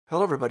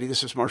Hello, everybody.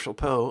 This is Marshall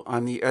Poe.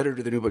 I'm the editor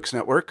of the New Books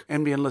Network.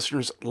 NBN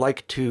listeners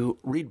like to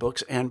read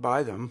books and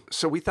buy them.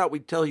 So we thought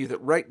we'd tell you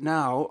that right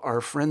now, our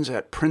friends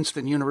at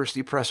Princeton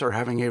University Press are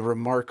having a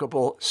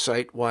remarkable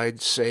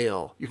site-wide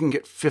sale. You can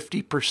get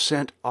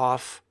 50%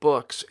 off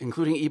books,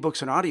 including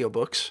ebooks and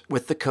audiobooks,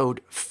 with the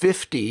code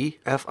 50,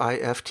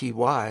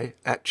 F-I-F-T-Y,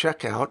 at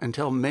checkout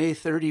until May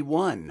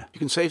 31. You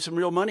can save some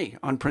real money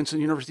on Princeton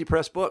University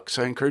Press books.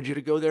 I encourage you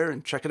to go there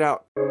and check it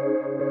out.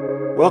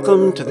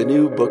 Welcome to the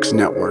New Books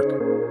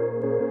Network.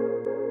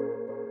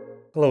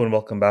 Hello and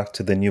welcome back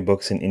to the New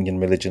Books in Indian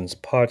Religions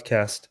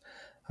podcast.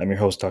 I'm your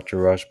host, Dr.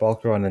 Raj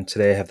Balkaran, and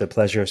today I have the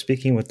pleasure of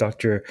speaking with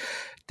Dr.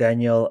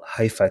 Daniel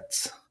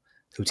Heifetz.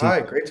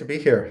 Hi, great to be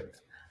here.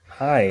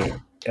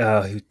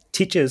 Who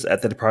teaches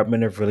at the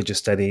Department of Religious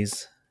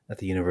Studies at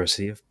the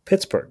University of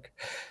Pittsburgh.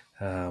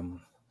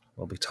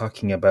 We'll be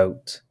talking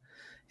about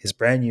his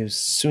brand new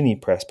SUNY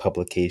Press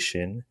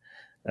publication,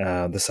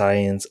 The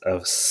Science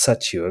of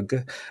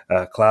Satyug,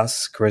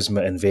 Class,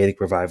 Charisma, and Vedic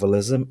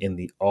Revivalism in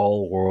the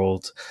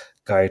All-World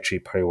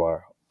Gayatri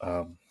Parivar.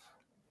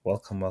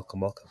 Welcome.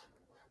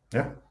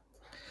 Yeah.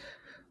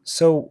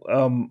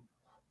 So,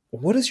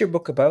 what is your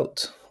book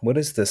about? What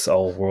is this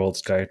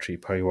All-World Gayatri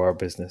Parivar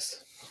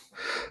business?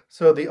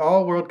 So the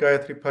All-World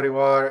Gayatri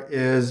Parivar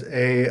is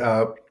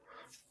a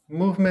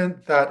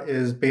movement that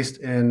is based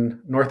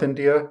in North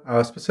India,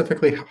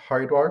 specifically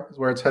Haridwar is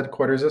where its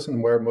headquarters is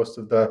and where most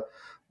of the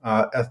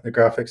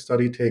ethnographic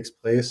study takes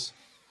place.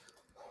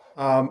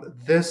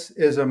 This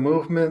is a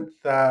movement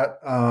that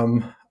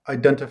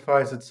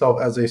identifies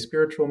itself as a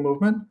spiritual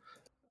movement,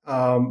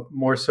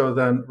 more so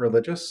than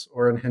religious,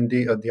 or in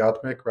Hindi,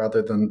 adhyatmic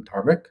rather than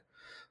dharmic.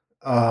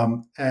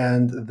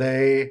 And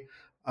they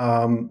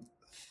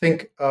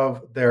think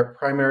of their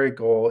primary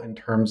goal in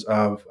terms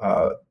of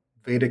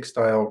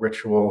Vedic-style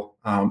ritual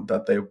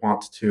that they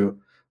want to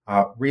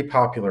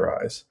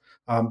repopularize.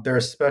 They're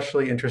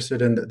especially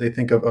interested in, they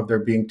think of there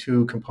being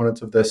two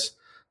components of this.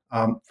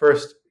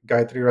 First,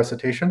 Gayatri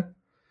recitation,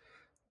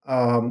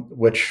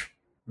 which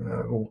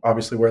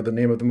obviously where the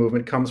name of the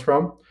movement comes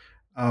from.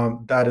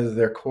 That is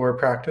their core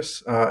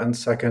practice. And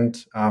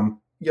second,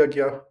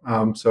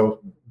 yajna, so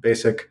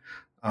basic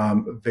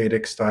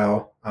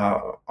Vedic-style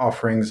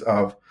offerings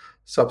of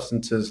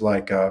substances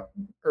like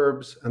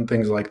herbs and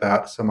things like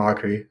that,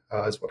 samagri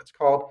is what it's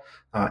called,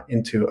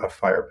 into a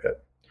fire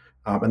pit.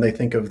 And they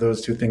think of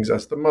those two things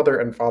as the mother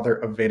and father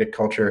of Vedic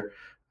culture,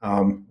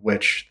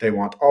 which they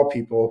want all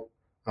people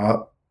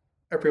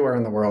everywhere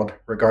in the world,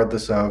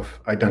 regardless of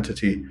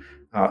identity,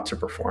 to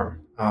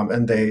perform.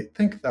 And they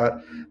think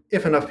that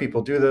if enough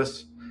people do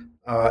this,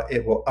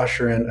 it will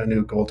usher in a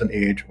new golden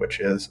age, which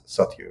is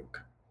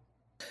Satyug.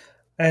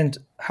 And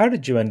how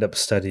did you end up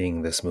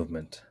studying this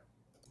movement?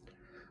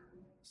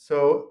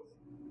 So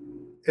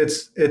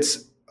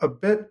it's a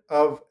bit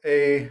of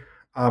a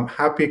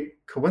happy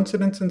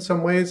coincidence in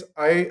some ways.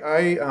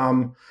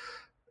 I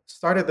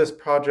started this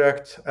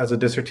project as a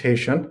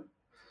dissertation,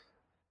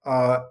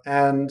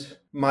 and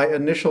my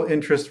initial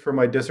interest for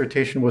my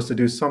dissertation was to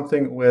do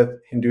something with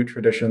Hindu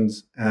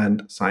traditions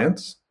and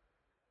science.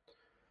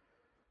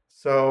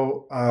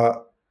 So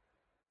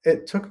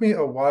it took me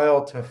a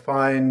while to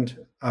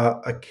find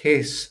a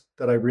case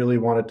that I really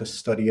wanted to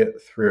study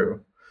it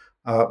through.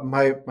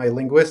 My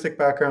linguistic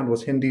background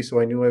was Hindi,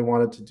 so I knew I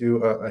wanted to do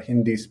a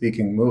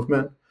Hindi-speaking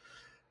movement.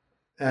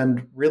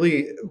 And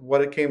really what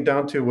it came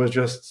down to was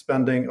just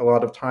spending a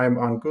lot of time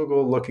on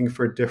Google looking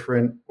for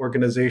different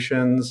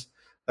organizations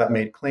that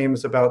made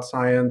claims about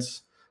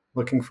science,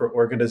 looking for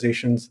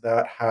organizations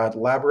that had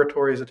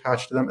laboratories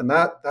attached to them. And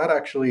that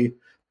actually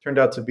turned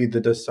out to be the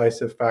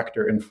decisive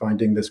factor in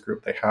finding this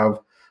group. They have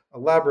a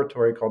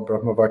laboratory called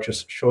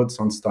Brahmavarchas Shodh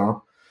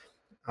Sanstha,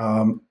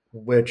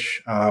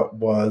 which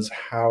was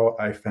how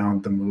I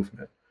found the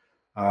movement.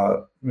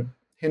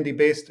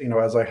 Hindi-based,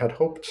 as I had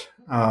hoped,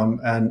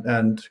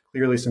 and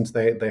clearly since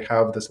they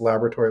have this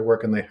laboratory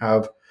work and they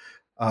have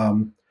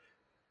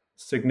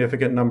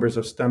significant numbers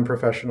of STEM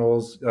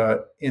professionals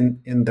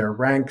in their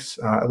ranks,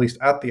 at least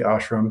at the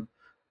ashram,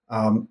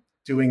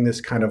 doing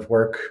this kind of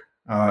work,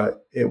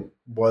 it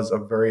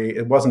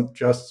wasn't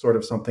just sort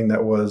of something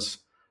that was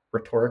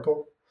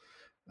rhetorical,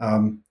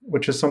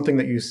 which is something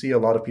that you see a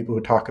lot of people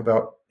who talk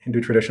about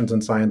Hindu traditions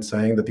and science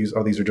saying that these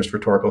are just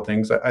rhetorical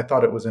things. I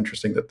thought it was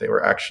interesting that they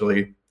were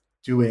actually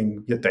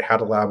they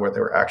had a lab where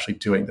they were actually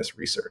doing this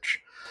research.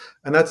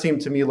 And that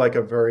seemed to me like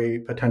a very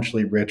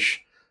potentially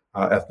rich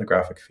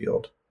ethnographic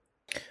field.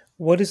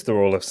 What is the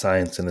role of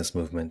science in this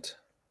movement?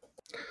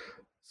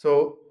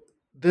 So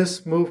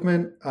this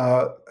movement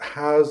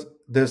has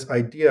this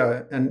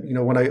idea, and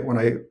when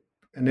I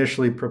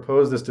initially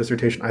proposed this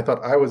dissertation, I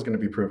thought I was going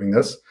to be proving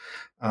this,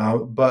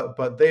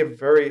 but they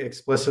very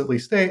explicitly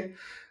state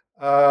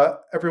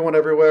everyone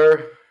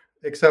everywhere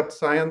except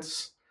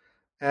science.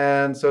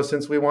 And so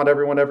since we want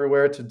everyone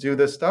everywhere to do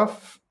this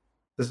stuff,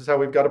 this is how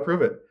we've got to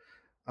prove it.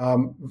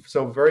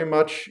 So very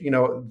much,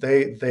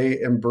 they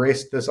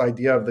embraced this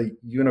idea of the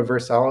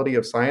universality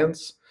of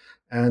science.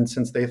 And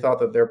since they thought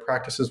that their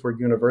practices were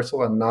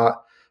universal and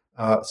not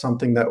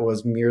something that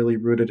was merely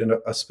rooted in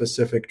a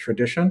specific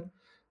tradition.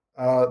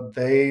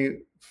 They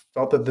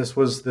felt that this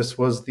was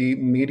the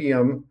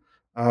medium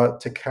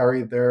to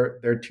carry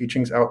their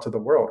teachings out to the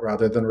world,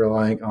 rather than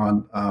relying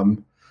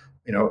on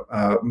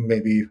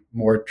maybe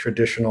more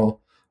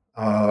traditional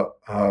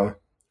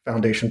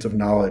foundations of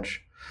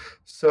knowledge.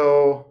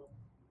 So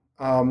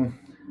um,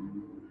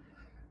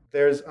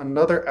 there's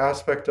another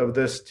aspect of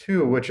this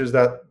too, which is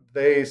that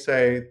they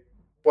say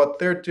what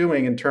they're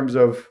doing in terms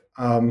of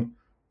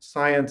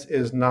science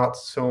is not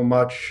so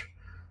much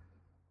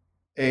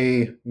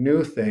a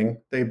new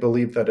thing. They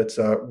believe that it's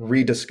a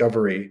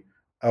rediscovery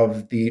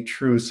of the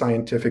true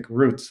scientific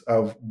roots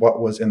of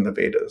what was in the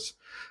Vedas.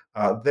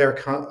 Their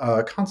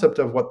concept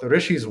of what the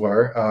rishis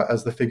were,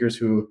 as the figures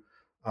who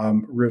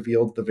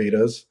revealed the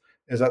Vedas,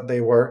 is that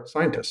they were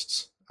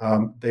scientists.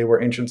 They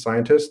were ancient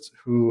scientists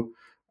who,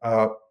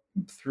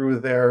 through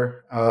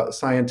their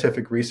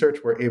scientific research,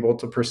 were able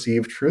to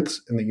perceive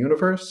truths in the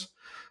universe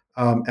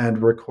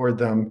and record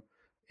them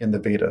in the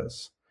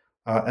Vedas.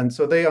 And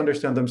so they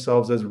understand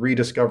themselves as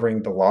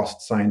rediscovering the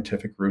lost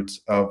scientific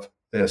roots of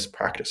this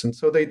practice. And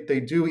so they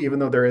do, even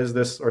though there is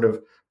this sort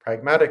of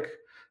pragmatic,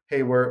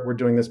 hey, we're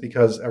doing this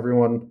because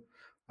everyone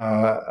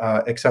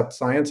accepts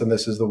science and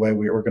this is the way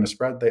we're going to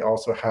spread, they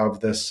also have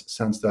this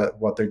sense that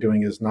what they're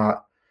doing is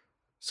not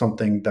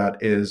something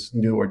that is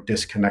new or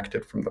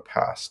disconnected from the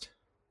past.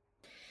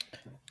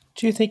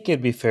 Do you think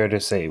it'd be fair to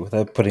say,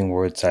 without putting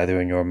words either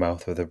in your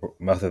mouth or the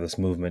mouth of this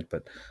movement,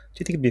 but do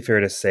you think it'd be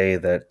fair to say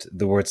that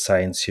the word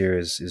science here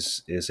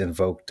is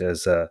invoked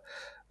as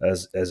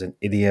an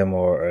idiom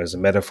or as a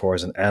metaphor,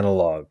 as an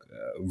analog,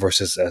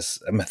 versus as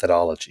a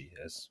methodology,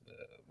 as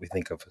we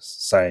think of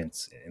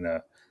science in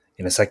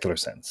a secular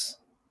sense?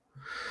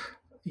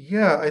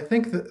 Yeah, I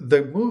think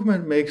the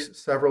movement makes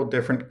several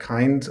different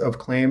kinds of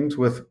claims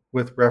with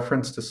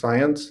reference to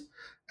science,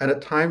 and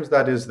at times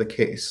that is the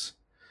case.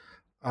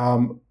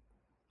 Um,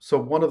 so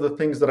one of the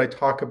things that I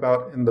talk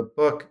about in the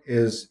book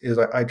is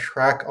I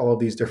track all of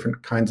these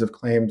different kinds of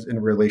claims in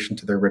relation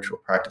to their ritual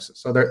practices.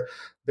 So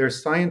their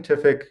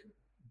scientific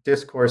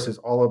discourse is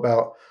all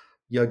about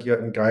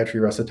yajna and Gayatri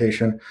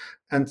recitation,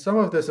 and some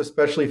of this,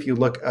 especially if you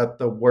look at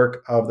the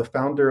work of the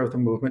founder of the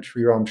movement,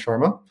 Sri Ram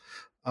Sharma,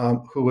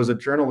 who was a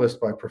journalist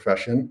by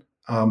profession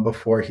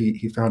before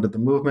he founded the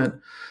movement.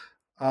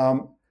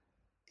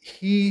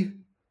 He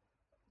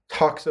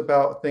talks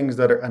about things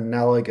that are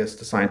analogous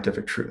to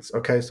scientific truths.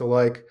 Okay, so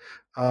like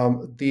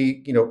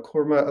the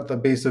kurma at the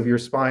base of your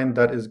spine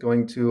that is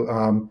going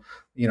to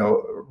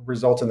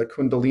result in the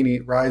kundalini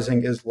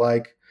rising is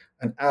like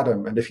an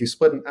atom, and if you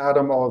split an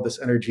atom, all of this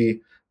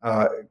energy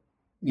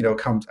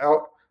comes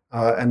out,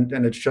 and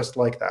it's just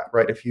like that,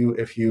 right? If you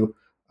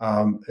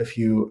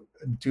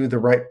do the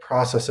right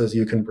processes,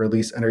 you can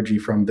release energy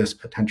from this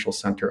potential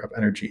center of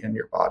energy in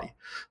your body.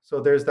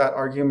 So there's that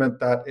argument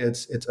that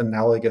it's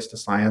analogous to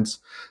science.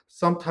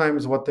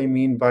 Sometimes what they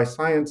mean by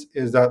science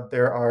is that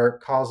there are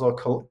causal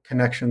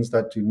connections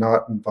that do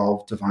not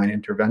involve divine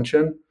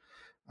intervention,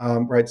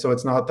 right? So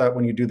it's not that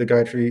when you do the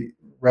Gayatri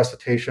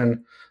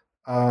recitation,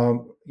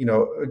 the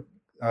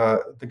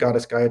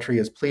goddess Gayatri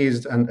is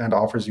pleased and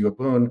offers you a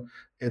boon.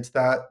 It's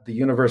that the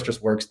universe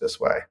just works this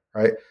way,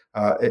 right?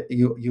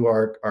 You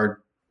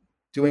are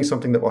doing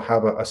something that will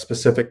have a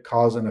specific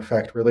cause and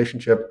effect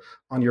relationship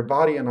on your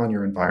body and on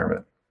your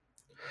environment.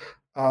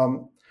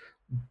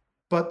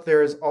 But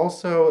there is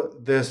also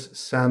this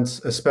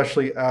sense,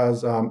 especially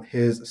as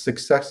his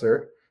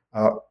successor,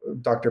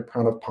 Dr.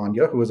 Pranav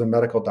Pandya, who is a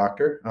medical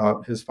doctor,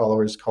 his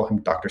followers call him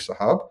Dr.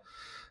 Sahab.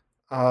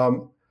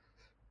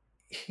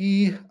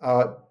 He,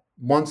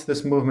 once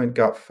this movement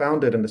got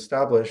founded and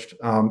established,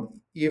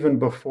 even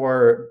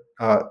before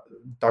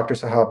Dr.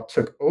 Sahab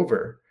took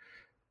over,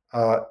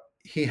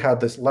 he had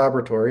this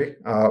laboratory,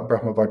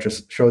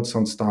 Brahmavarcha Shodh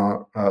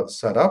Sanstan,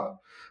 set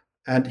up,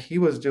 and he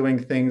was doing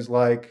things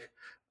like,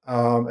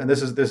 and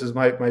this is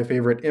my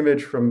favorite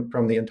image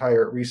from the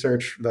entire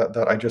research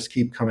that I just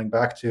keep coming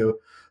back to.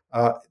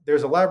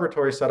 There's a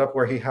laboratory set up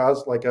where he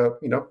has like a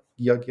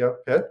yajna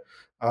pit.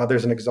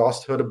 There's an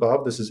exhaust hood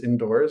above. This is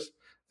indoors.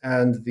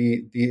 And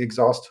the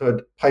exhaust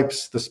hood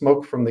pipes the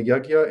smoke from the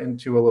yajna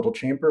into a little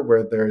chamber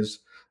where there's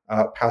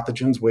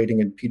pathogens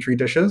waiting in petri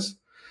dishes,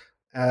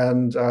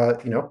 and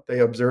they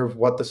observe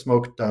what the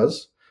smoke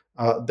does.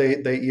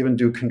 They even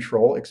do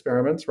control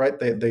experiments, right?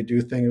 They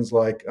do things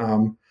like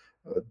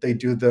they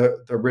do the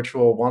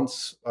ritual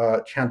once,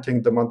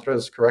 chanting the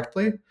mantras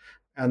correctly,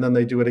 and then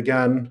they do it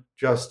again,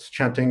 just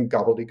chanting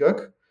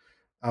gobbledygook.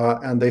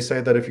 And they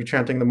say that if you're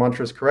chanting the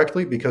mantras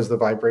correctly, because the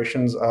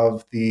vibrations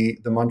of the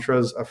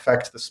mantras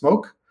affect the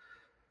smoke,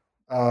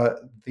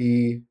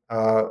 the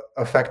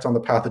effect on the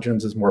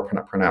pathogens is more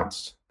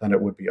pronounced than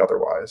it would be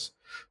otherwise.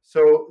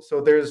 So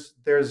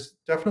there's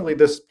definitely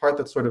this part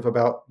that's sort of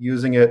about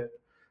using it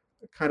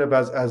kind of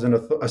as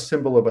a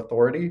symbol of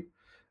authority.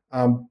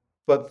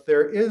 But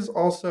there is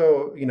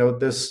also,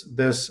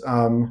 this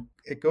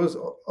it goes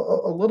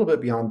a little bit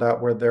beyond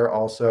that, where they're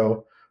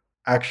also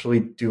actually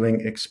doing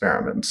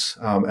experiments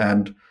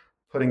and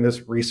putting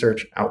this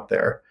research out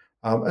there.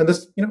 And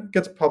this,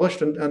 gets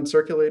published and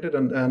circulated,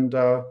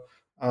 it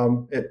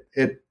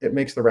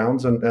makes the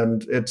rounds,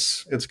 and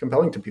it's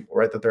compelling to people,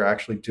 right? That they're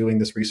actually doing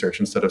this research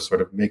instead of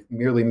sort of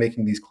merely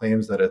making these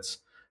claims that it's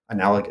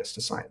analogous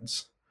to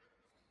science.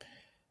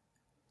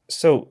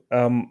 So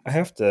I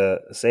have to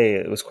say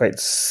it was quite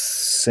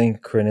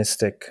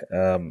synchronistic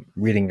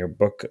reading your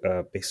book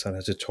based on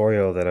a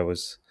tutorial that I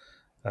was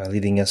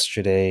leading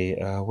yesterday.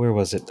 Where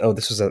was it? Oh,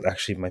 this was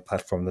actually my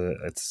platform.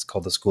 It's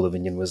called the School of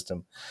Indian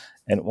Wisdom,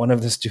 and one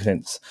of the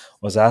students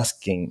was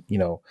asking,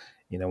 when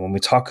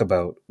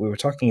we were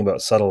talking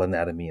about subtle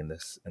anatomy in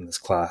this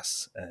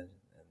class, and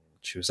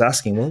she was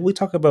asking, well, we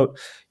talk about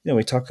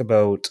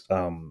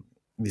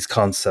these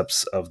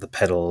concepts of the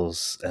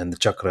petals and the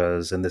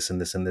chakras and this and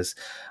this and this.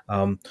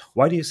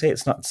 Why do you say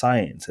it's not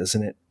science?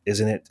 Isn't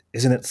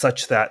it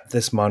such that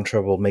this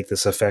mantra will make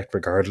this effect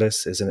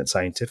regardless? Isn't it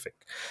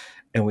scientific?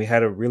 And we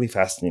had a really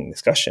fascinating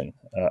discussion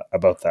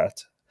about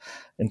that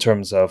in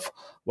terms of,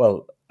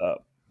 well,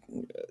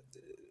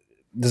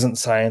 doesn't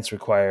science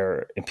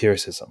require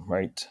empiricism,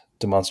 right?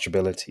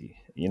 Demonstrability.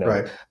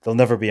 Right. There'll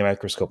never be a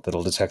microscope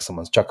that'll detect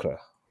someone's chakra.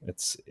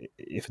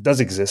 If it does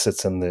exist,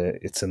 it's in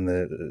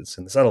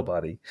the subtle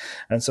body.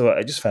 And so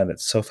I just found it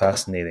so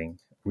fascinating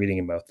reading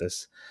about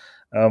this.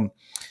 Enough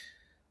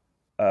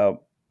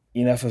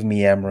of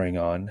me yammering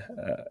on.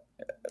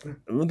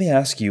 Let me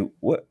ask you,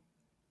 what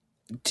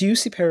do you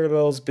see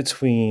parallels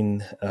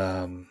between,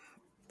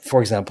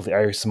 for example, the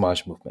Arya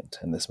Samaj movement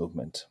and this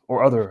movement,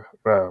 or other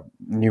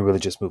new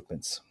religious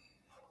movements?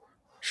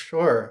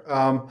 Sure.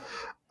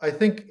 I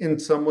think in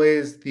some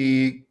ways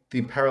the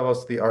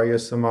parallels to the Arya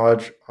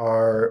Samaj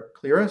are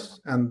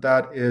clearest, and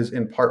that is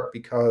in part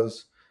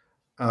because,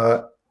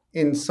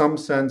 in some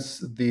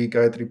sense, the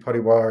Gayatri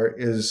Parivar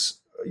is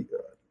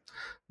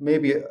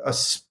maybe a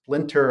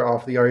splinter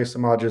off the Arya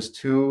Samaj is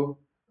too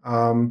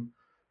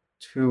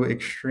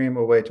extreme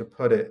a way to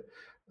put it.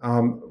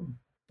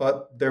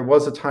 But there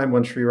was a time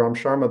when Sri Ram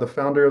Sharma, the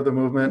founder of the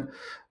movement,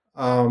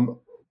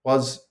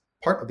 was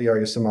part of the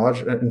Arya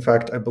Samaj. In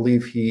fact, I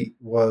believe he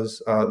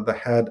was the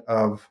head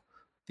of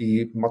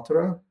the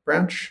Mathura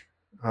branch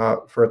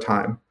for a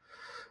time.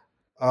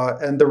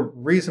 And the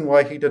reason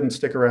why he didn't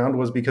stick around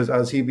was because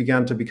as he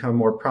began to become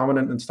more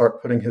prominent and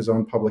start putting his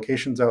own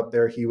publications out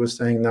there, he was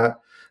saying that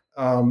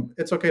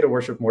it's okay to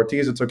worship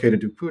Murtis, it's okay to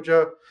do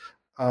puja.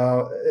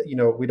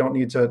 We don't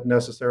need to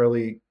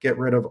necessarily get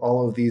rid of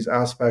all of these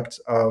aspects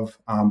of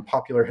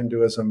popular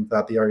Hinduism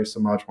that the Arya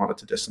Samaj wanted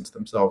to distance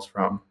themselves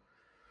from.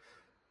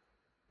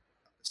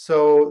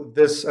 So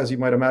this, as you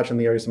might imagine,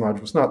 the Arya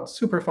Samaj was not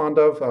super fond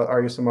of.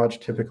 Arya Samaj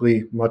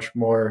typically much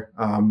more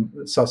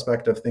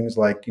suspect of things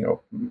like,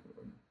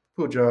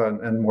 puja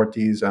and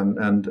Murtis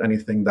and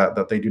anything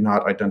that they do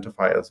not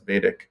identify as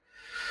Vedic.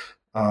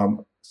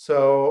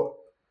 So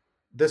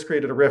this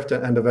created a rift,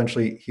 and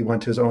eventually he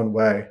went his own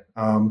way.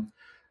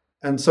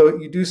 And so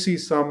you do see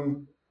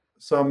some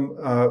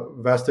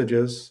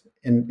vestiges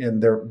in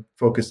their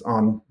focus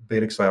on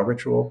Vedic style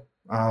ritual.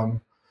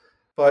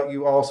 But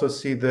you also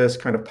see this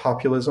kind of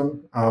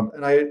populism.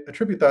 And I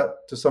attribute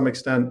that to some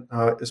extent,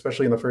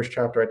 especially in the first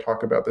chapter, I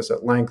talk about this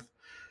at length,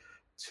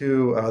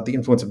 to the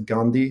influence of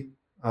Gandhi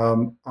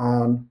on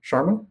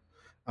Sharma.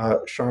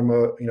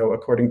 Sharma,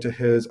 according to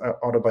his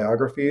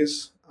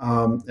autobiographies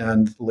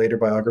and later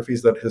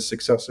biographies that his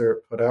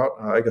successor put out,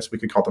 I guess we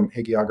could call them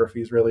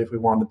hagiographies, really, if we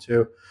wanted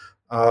to.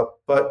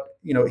 But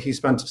he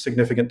spent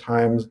significant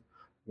time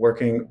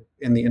working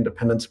in the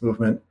independence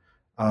movement,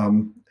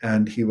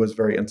 and he was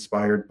very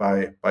inspired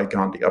by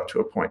Gandhi up to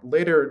a point.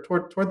 Later,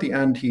 toward the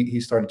end, he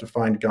started to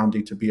find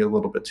Gandhi to be a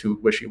little bit too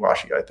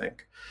wishy-washy, I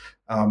think.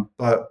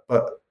 But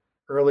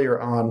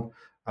earlier on,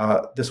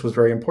 this was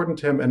very important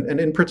to him, and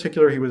in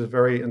particular, he was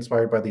very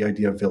inspired by the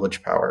idea of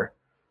village power.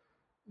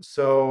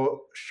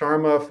 So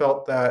Sharma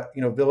felt that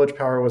village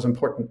power was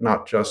important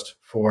not just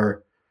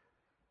for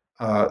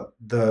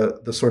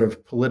the sort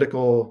of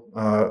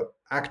political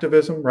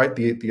activism, right?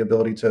 The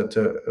ability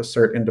to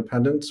assert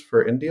independence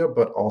for India,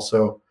 but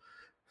also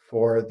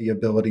for the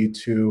ability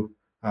to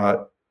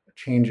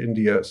change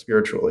India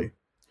spiritually.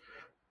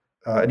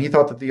 And he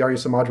thought that the Arya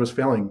Samaj was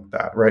failing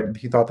that, right?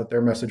 He thought that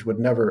their message would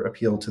never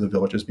appeal to the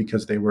villages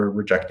because they were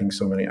rejecting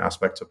so many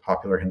aspects of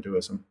popular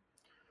Hinduism.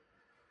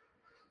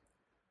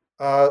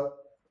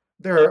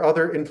 There are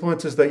other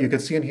influences that you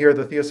could see in here.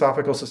 The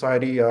Theosophical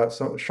Society,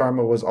 so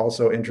Sharma was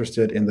also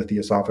interested in the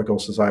Theosophical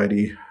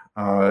Society.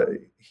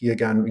 He,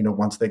 again,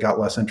 once they got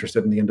less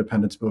interested in the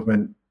independence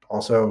movement,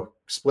 also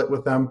split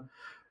with them.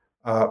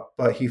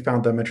 But he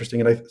found them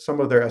interesting. And some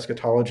of their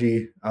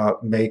eschatology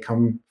may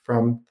come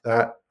from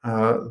that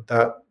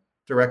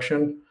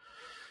direction.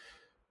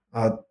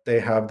 They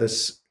have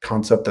this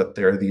concept that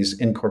there are these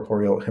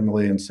incorporeal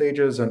Himalayan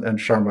sages, and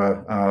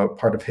Sharma,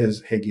 part of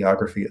his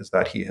hagiography is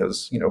that he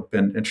has,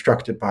 been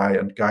instructed by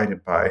and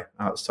guided by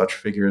such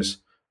figures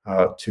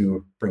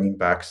to bringing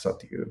back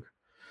Satyug.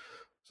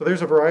 So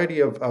there's a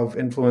variety of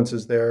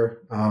influences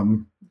there.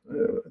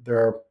 There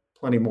are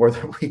plenty more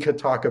that we could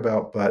talk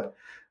about, but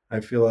I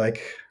feel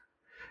like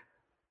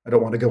I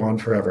don't want to go on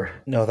forever.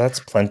 No, that's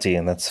plenty,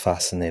 and that's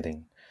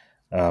fascinating.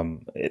 I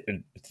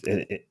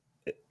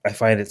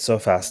find it so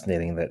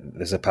fascinating that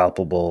there's a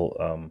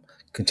palpable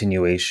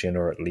continuation,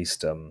 or at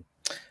least a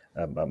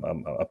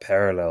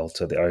parallel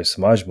to the Arya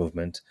Samaj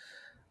movement,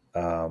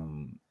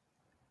 and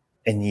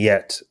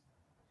yet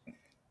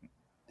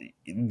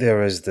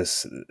there is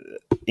this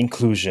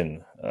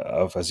inclusion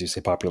of, as you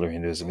say, popular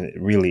Hinduism.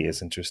 It really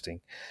is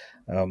interesting.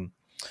 Um,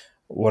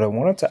 what I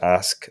wanted to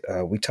ask,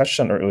 we touched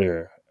on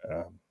earlier,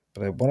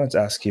 but I wanted to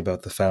ask you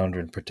about the founder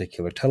in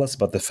particular. Tell us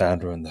about the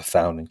founder and the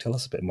founding. Tell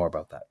us a bit more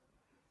about that.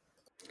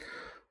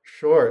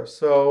 Sure.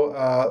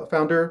 So,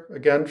 founder,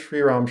 again,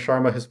 Sri Ram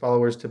Sharma, his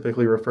followers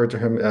typically refer to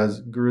him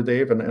as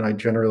Gurudev, and I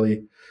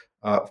generally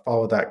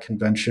follow that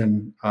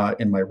convention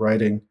in my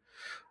writing.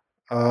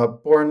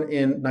 Born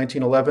in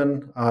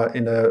 1911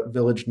 in a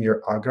village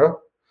near Agra.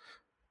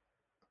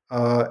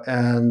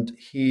 And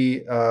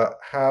he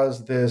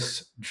has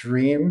this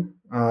dream.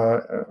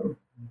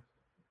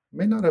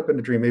 May not have been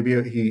a dream.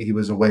 Maybe he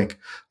was awake.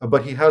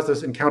 But he has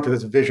this encounter,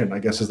 this vision, I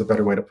guess is the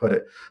better way to put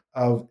it,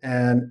 of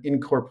an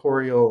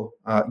incorporeal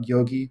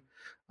yogi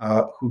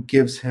who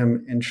gives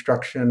him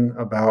instruction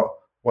about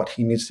what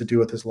he needs to do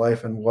with his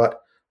life and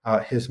what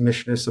his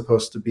mission is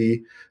supposed to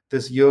be.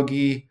 This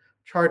yogi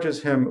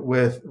charges him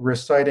with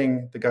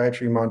reciting the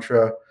Gayatri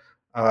mantra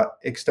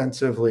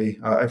extensively.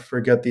 I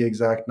forget the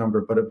exact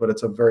number, but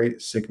it's a very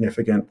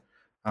significant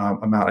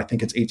amount. I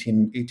think it's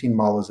 18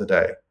 malas a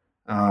day.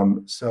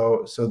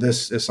 So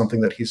this is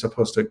something that he's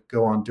supposed to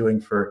go on doing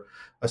for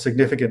a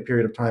significant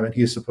period of time, and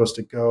he's supposed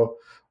to go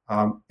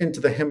into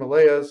the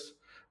Himalayas,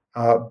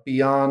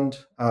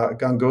 beyond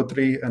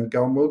Gangotri and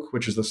Galmukh,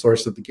 which is the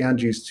source of the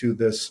Ganges, to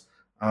this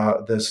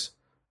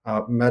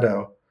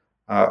meadow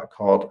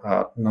called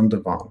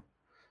Nandavan.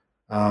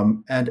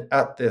 And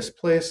at this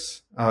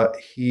place,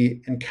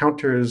 he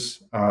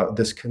encounters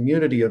this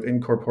community of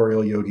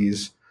incorporeal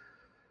yogis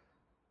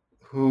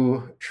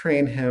who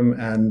train him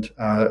and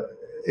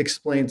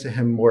explain to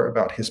him more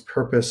about his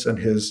purpose and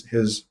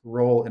his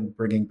role in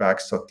bringing back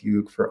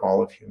Satyug for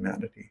all of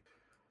humanity.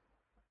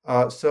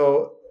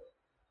 So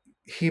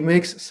he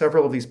makes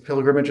several of these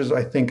pilgrimages,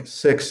 I think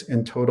 6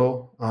 in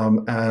total.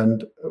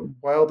 And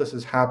while this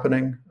is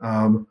happening,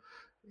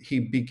 he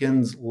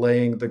begins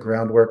laying the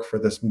groundwork for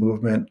this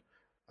movement.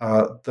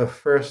 The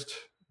first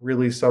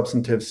really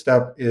substantive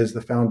step is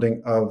the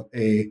founding of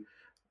a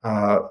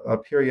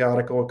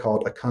periodical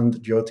called Akhand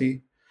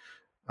Jyoti.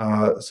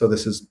 So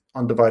this is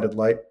undivided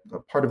light.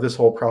 Part of this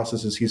whole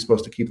process is he's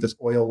supposed to keep this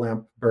oil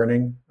lamp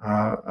burning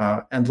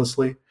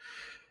endlessly.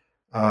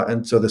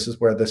 And so this is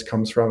where this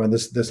comes from. And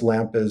this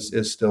lamp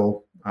is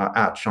still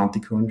at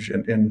Shanti Kunj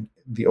in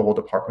the old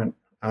apartment.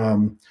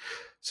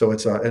 So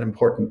it's an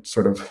important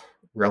sort of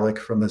relic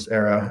from this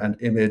era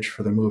and image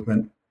for the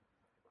movement.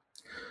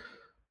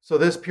 So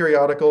this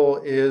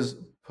periodical is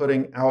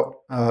putting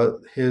out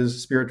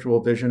his spiritual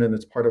vision, and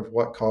it's part of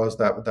what caused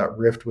that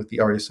rift with the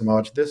Arya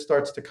Samaj. This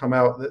starts to come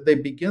out. They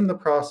begin the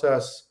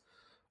process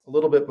a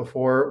little bit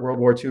before World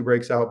War II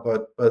breaks out,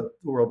 but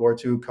World War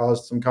II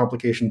caused some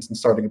complications in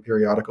starting a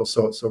periodical.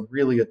 So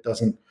really it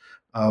doesn't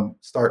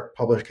start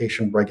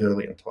publication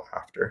regularly until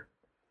after.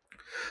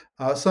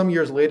 Some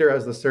years later,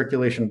 as the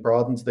circulation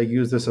broadens, they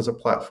use this as a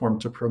platform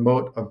to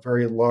promote a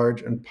very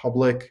large and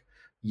public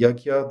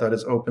yajna that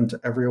is open to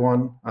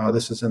everyone.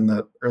 This is in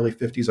the early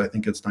 50s. I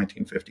think it's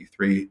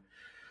 1953.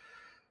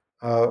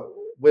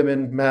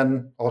 Women,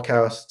 men, all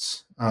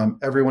castes,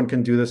 everyone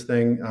can do this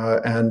thing,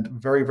 and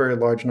very, very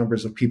large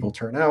numbers of people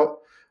turn out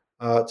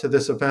to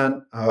this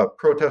event.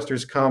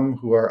 Protesters come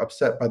who are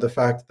upset by the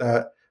fact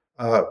that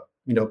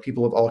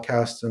people of all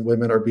castes and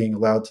women are being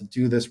allowed to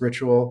do this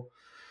ritual,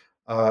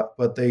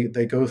 but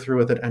they go through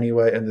with it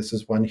anyway. And this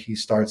is when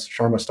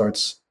Sharma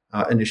starts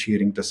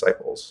initiating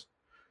disciples.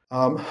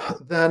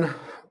 Then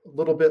a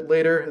little bit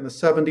later in the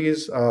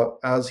 70s,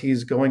 as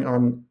he's going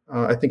on,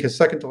 I think his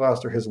second to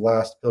last or his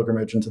last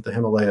pilgrimage into the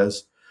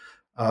Himalayas,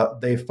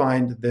 they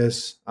find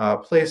this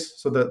place.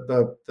 So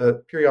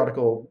the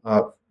periodical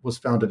was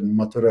founded in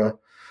Mathura,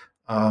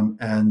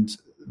 and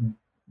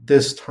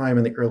this time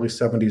in the early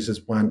 70s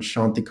is when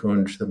Shanti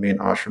Kunj, the main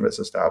ashram, is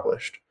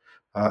established.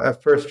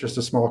 At first, just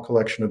a small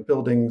collection of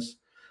buildings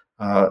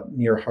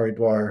near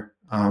Haridwar,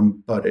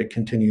 but it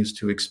continues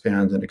to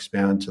expand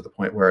to the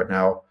point where it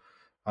now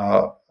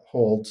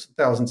holds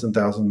thousands and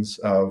thousands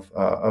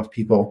of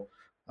people.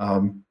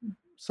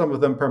 Some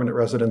of them permanent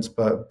residents,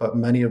 but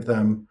many of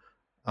them,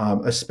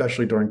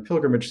 especially during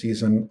pilgrimage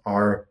season,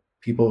 are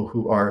people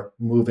who are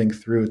moving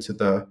through to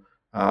the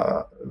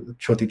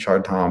Choti Char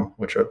Dham,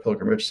 which are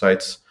pilgrimage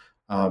sites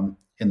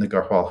in the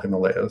Garhwal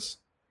Himalayas.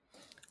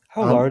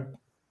 How large?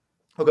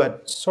 Oh, go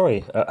ahead.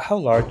 Sorry, how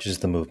large is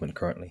the movement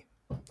currently?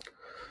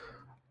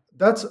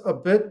 That's a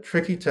bit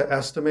tricky to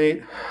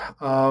estimate.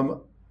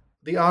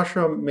 The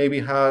ashram maybe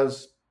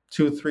has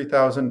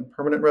 2,000-3,000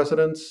 permanent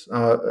residents,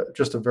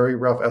 just a very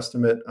rough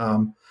estimate.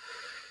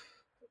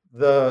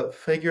 The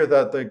figure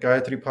that the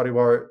Gayatri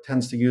Parivar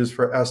tends to use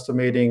for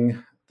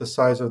estimating the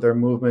size of their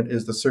movement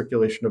is the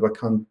circulation of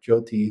Akhand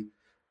Jyoti,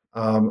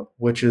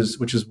 which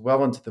is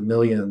well into the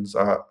millions.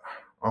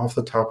 off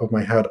the top of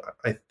my head,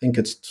 I think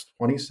it's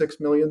 26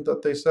 million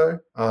that they say.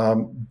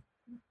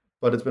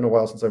 But it's been a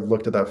while since I've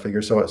looked at that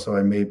figure, so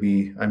I may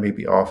be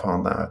off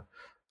on that.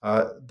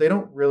 They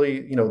don't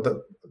really,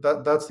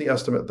 that's the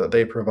estimate that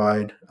they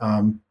provide.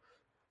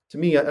 To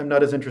me, I'm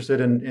not as interested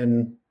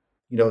in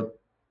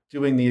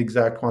doing the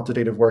exact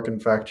quantitative work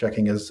and fact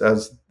checking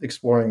as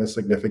exploring the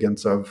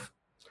significance of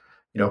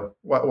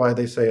why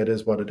they say it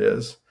is what it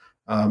is.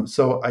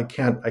 So I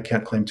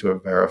can't claim to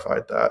have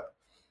verified that.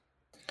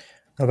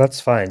 No, that's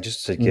fine.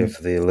 Just to give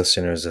the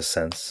listeners a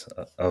sense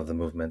of the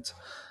movement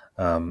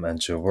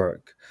and your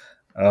work.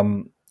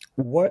 How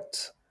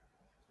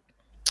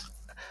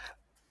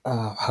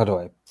do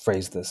I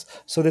phrase this?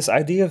 So this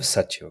idea of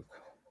Satyug,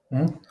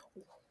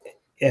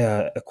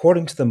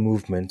 according to the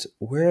movement,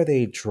 where are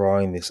they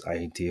drawing this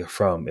idea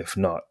from, if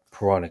not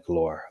Puranic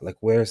lore? Like,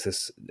 where's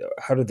this?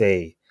 How do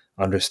they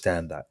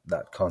understand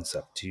that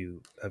concept?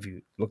 Have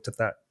you looked at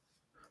that?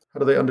 How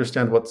do they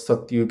understand what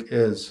Satyug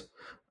is?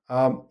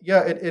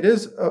 It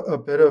is a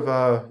bit of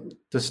a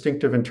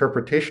distinctive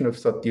interpretation of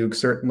Satyug,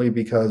 certainly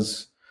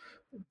because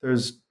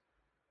there's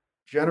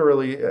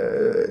generally,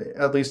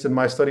 at least in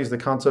my studies, the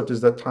concept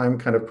is that time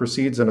kind of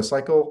proceeds in a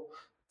cycle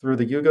through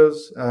the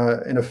yugas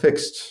in a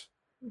fixed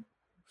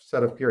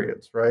set of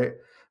periods, right?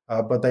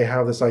 But they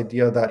have this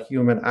idea that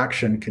human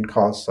action can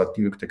cause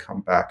Satyug to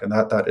come back, and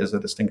that is a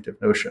distinctive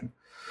notion.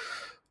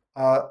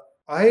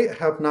 I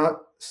have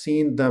not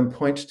seen them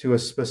point to a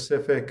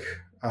specific,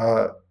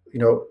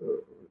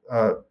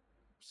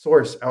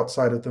 source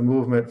outside of the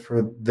movement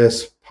for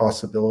this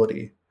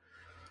possibility.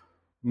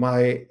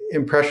 My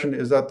impression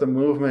is that the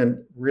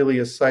movement really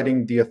is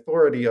citing the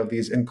authority of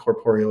these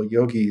incorporeal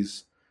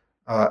yogis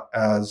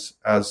as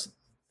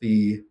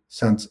the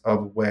sense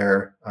of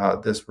where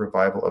this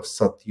revival of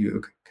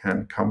Satyug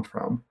can come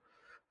from.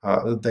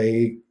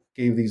 They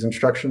gave these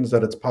instructions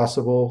that it's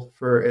possible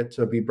for it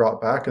to be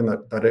brought back and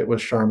that it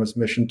was Sharma's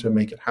mission to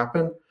make it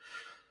happen.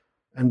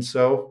 And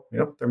so,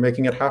 they're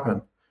making it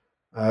happen.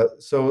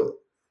 So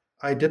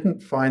I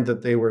didn't find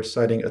that they were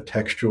citing a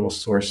textual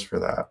source for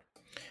that.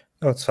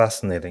 Oh, it's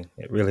fascinating.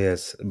 It really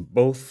is.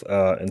 Both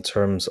in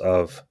terms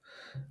of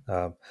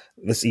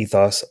this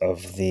ethos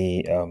of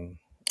the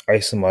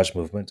Arya Samaj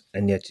movement,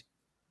 and yet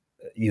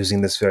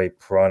using this very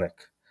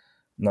Puranic,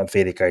 not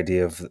Vedic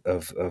idea of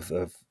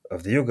the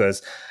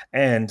yugas,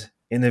 and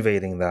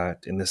innovating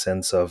that in the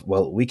sense of,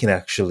 well, we can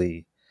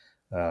actually,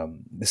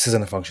 this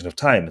isn't a function of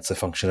time, it's a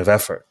function of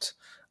effort.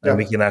 And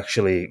we can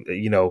actually,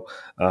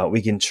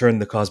 we can turn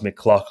the cosmic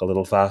clock a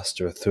little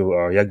faster through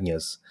our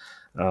yajnas.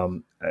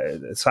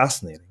 It's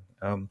fascinating.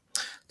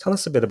 Tell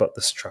us a bit about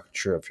the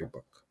structure of your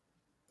book.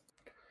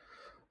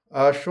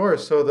 Sure.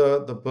 So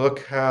the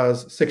book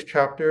has 6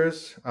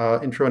 chapters,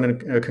 intro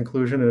and a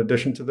conclusion in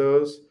addition to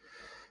those.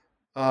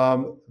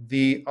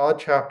 The odd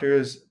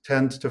chapters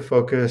tend to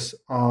focus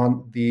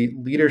on the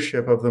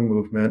leadership of the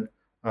movement,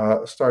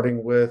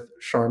 starting with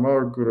Sharma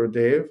or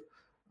Gurudev,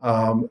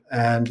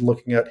 and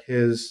looking at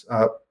his,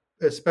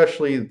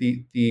 especially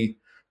the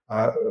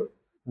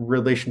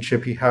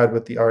relationship he had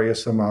with the Arya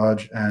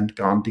Samaj and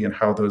Gandhi, and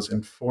how those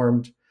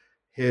informed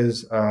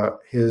his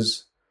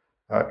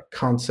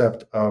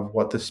concept of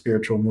what the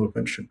spiritual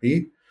movement should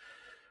be.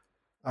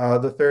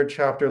 The 3rd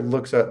chapter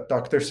looks at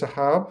Dr.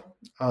 Sahab,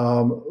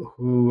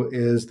 who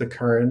is the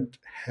current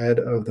head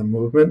of the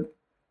movement.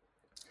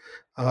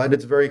 And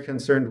it's very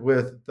concerned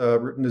with the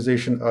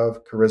routinization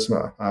of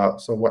charisma.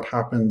 So what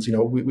happens,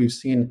 we've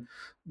seen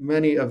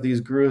many of these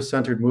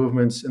guru-centered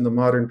movements in the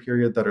modern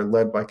period that are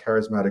led by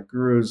charismatic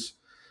gurus.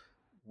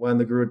 When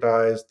the guru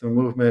dies, the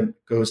movement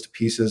goes to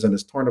pieces and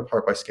is torn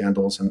apart by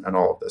scandals and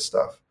all of this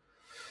stuff.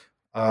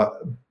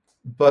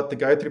 But the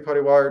Gayatri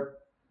Parivar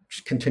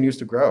continues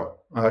to grow,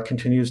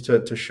 continues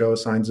to show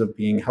signs of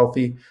being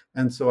healthy.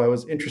 And so I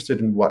was interested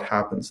in what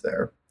happens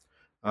there.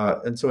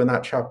 And so in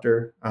that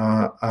chapter,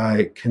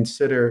 I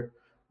consider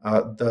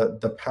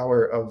the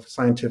power of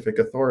scientific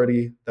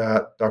authority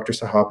that Dr.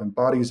 Sahab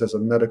embodies as a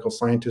medical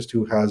scientist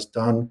who has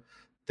done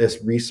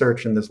this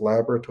research in this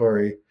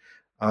laboratory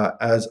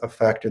as a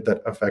factor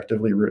that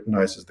effectively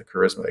routinizes the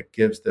charisma. It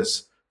gives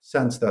this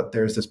sense that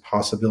there's this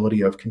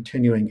possibility of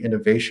continuing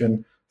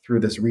innovation through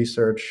this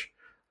research.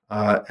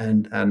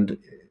 And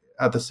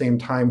at the same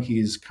time,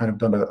 he's kind of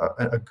done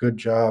a good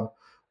job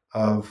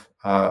of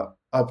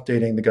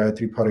updating the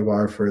Gayatri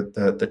Parivar for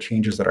the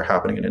changes that are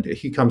happening in India.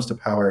 He comes to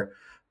power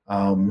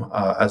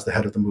as the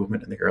head of the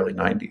movement in the early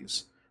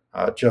 90s,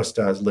 just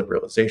as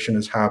liberalization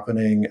is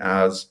happening,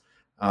 as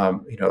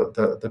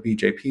the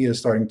BJP is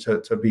starting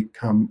to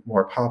become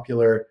more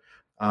popular,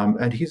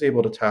 and he's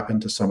able to tap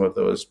into some of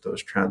those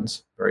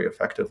trends very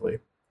effectively.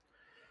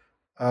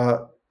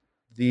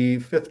 The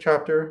 5th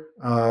chapter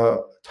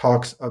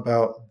talks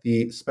about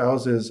the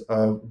spouses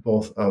of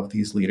both of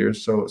these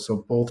leaders.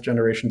 So both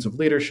generations of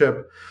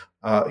leadership,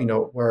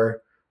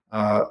 were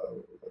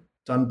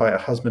done by a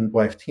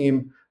husband-wife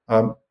team,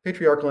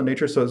 patriarchal in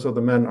nature. So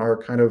the men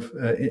are kind of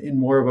in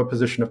more of a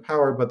position of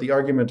power. But the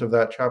argument of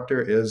that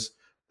chapter is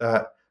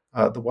that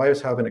the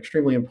wives have an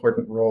extremely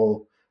important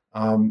role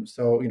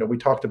So, we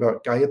talked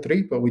about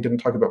Gayatri, but we didn't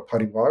talk about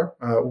Parivar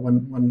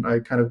when I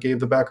kind of gave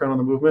the background on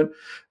the movement.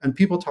 And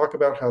people talk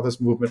about how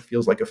this movement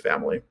feels like a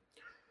family.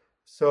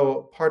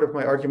 So part of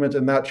my argument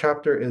in that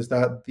chapter is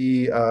that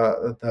the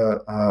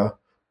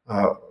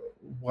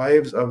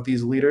wives of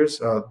these leaders,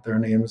 their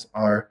names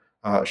are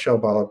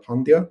Shailbala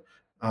Pandya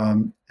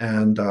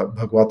and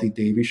Bhagwati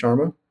Devi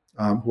Sharma,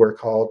 who are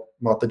called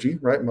Mataji,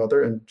 right,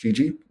 mother, and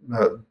Gigi,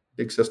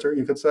 big sister,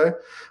 you could say.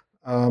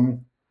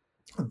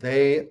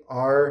 They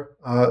are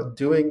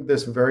doing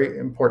this very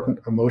important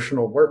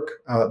emotional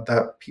work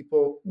that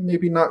people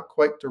maybe not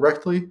quite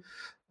directly,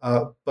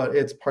 but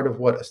it's part of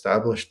what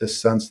established this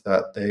sense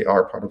that they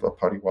are part of a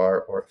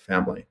parivar or a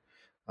family.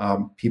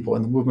 People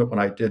in the movement, when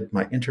I did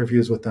my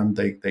interviews with them,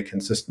 they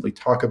consistently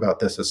talk about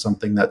this as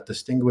something that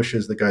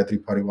distinguishes the Gayatri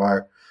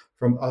Parivar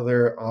from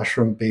other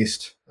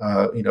ashram-based,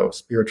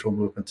 spiritual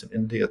movements in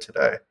India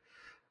today.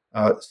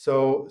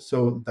 So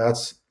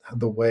that's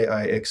the way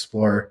I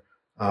explore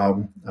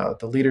the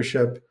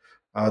leadership.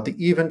 The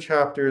even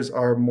chapters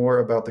are more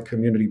about the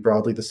community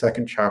broadly. The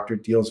second chapter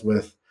deals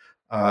with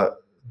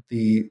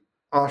the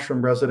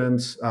ashram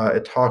residents.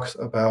 It talks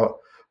about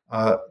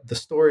the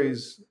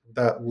stories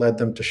that led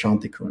them to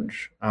Shanti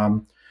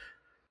Kunj.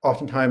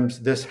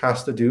 Oftentimes, this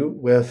has to do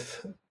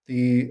with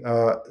the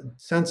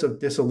sense of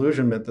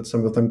disillusionment that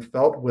some of them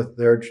felt with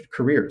their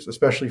careers,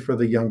 especially for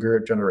the younger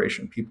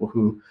generation, people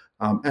who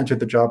entered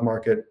the job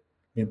market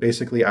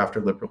basically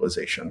after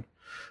liberalization.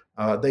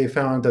 They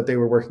found that they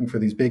were working for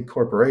these big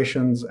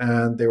corporations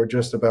and they were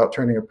just about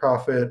turning a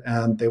profit,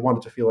 and they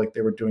wanted to feel like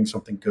they were doing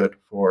something good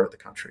for the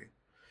country.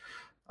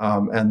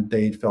 And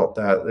they felt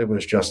that it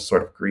was just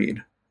sort of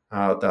greed,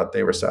 that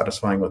they were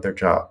satisfying with their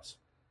jobs.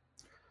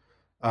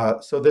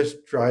 So this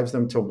drives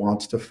them to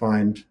want to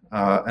find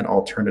an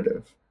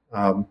alternative.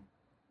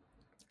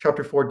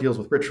 Chapter 4 deals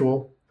with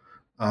ritual.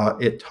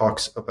 It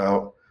talks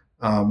about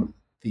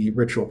the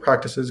ritual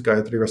practices,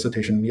 Gayatri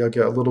recitation,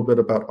 yagya, a little bit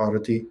about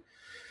oddity.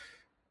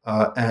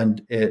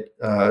 And it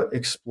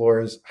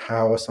explores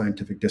how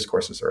scientific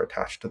discourses are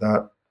attached to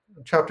that.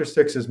 Chapter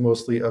 6 is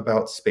mostly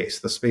about space,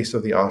 the space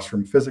of the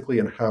ashram physically,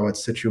 and how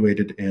it's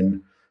situated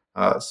in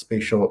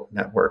spatial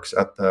networks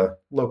at the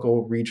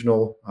local,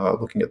 regional,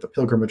 looking at the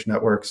pilgrimage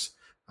networks,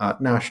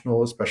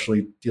 national,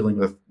 especially dealing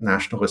with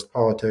nationalist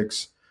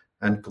politics,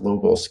 and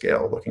global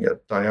scale, looking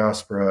at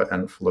diaspora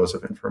and flows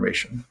of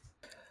information.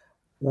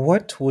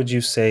 What would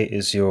you say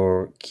is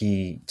your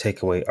key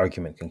takeaway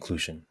argument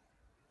conclusion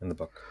in the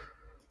book?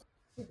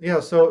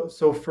 Yeah, so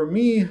for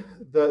me,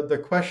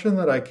 the question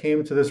that I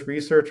came to this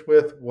research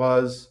with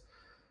was,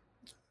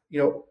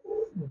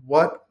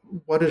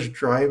 what is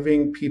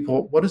driving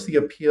people? What is the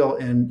appeal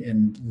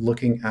in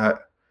looking at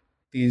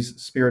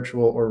these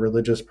spiritual or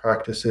religious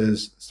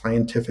practices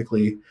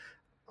scientifically?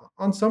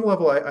 On some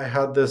level, I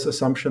had this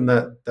assumption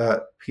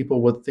that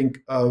people would think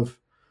of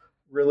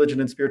religion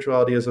and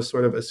spirituality as a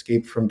sort of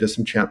escape from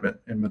disenchantment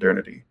in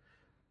modernity,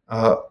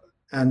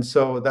 and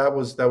so that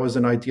was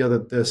an idea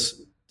that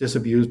this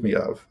disabused me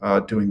of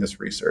doing this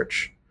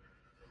research.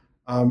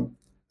 And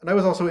I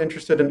was also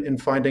interested in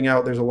finding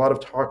out, there's a lot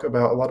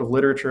of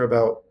literature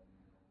about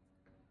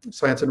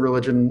science and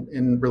religion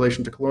in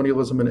relation to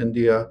colonialism in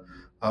India,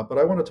 but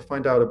I wanted to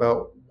find out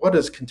about what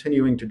is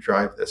continuing to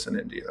drive this in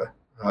India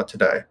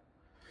today.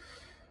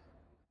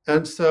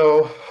 And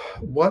so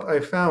what I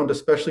found,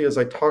 especially as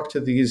I talked to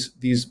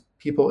these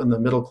people in the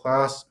middle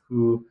class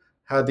who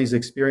had these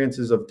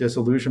experiences of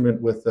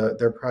disillusionment with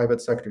their private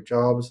sector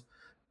jobs,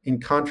 in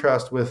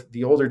contrast with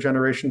the older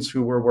generations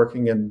who were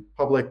working in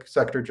public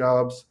sector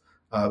jobs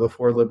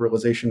before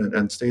liberalization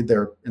and stayed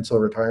there until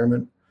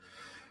retirement,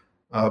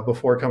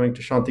 before coming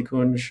to Shanti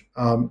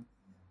Kunj.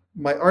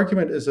 My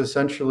argument is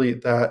essentially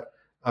that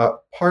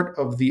part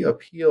of the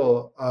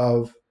appeal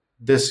of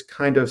this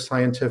kind of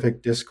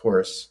scientific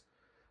discourse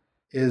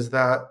is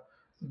that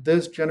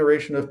this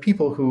generation of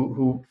people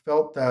who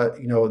felt that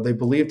they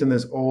believed in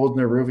this old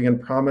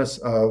Nehruvian promise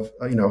of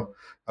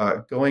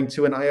going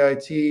to an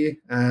IIT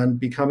and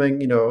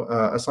becoming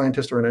a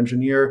scientist or an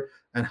engineer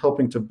and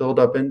helping to build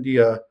up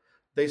India.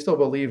 They still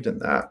believed in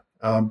that,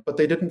 but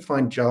they didn't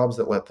find jobs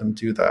that let them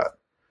do that.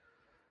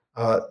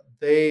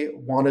 They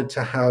wanted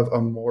to have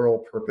a moral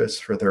purpose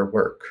for their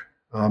work.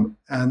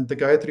 And the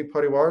Gayatri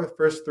Parivar,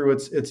 first through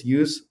its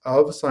use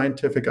of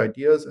scientific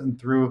ideas and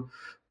through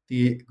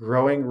the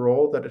growing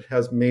role that it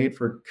has made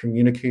for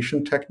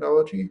communication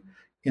technology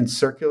in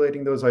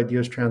circulating those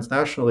ideas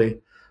transnationally,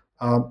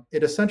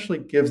 it essentially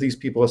gives these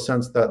people a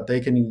sense that they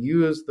can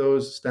use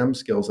those STEM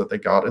skills that they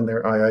got in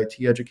their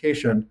IIT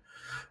education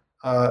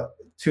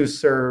to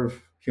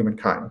serve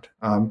humankind.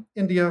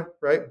 India,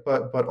 right?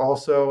 But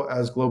also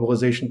as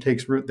globalization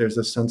takes root, there's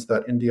a sense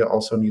that India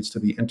also needs to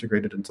be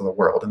integrated into the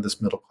world, and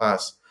this middle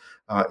class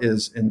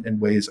is in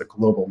ways a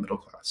global middle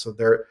class. So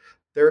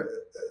they're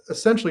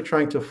essentially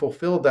trying to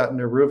fulfill that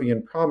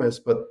Nehruvian promise,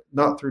 but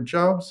not through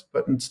jobs,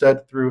 but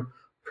instead through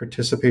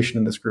participation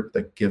in this group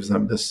that gives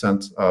them this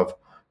sense of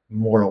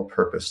moral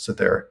purpose to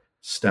their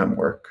STEM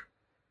work.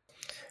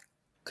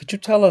 Could you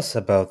tell us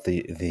about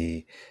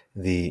the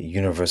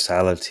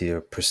universality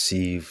or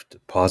perceived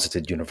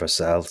posited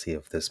universality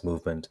of this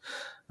movement,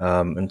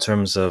 in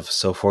terms of,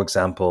 so for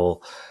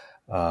example,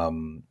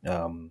 um,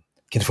 um,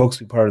 can folks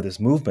be part of this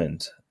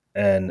movement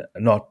and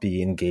not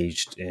be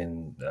engaged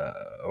in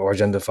or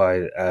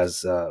identified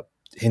as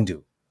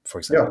Hindu, for Yeah.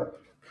 example?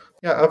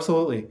 Yeah,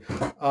 absolutely.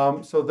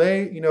 So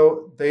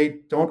they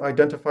don't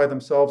identify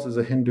themselves as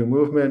a Hindu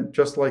movement,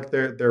 just like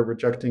they're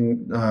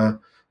rejecting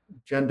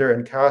gender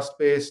and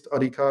caste-based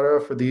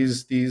adhikara for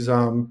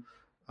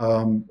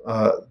um,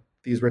 uh,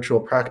 these ritual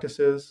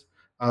practices.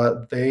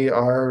 They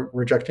are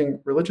rejecting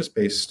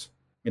religious-based,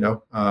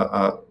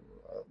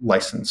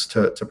 license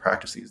to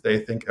practice these. They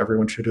think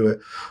everyone should do it.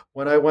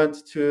 When I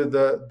went to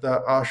the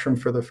ashram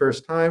for the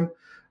first time,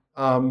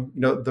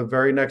 the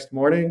very next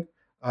morning,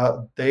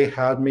 they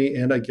had me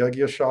in a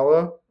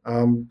Yagyashala.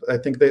 I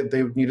think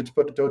they needed to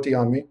put a dhoti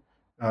on me,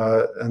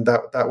 and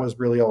that was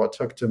really all it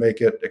took to make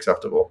it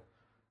acceptable.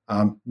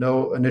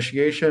 No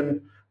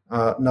initiation,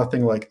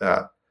 nothing like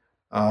that.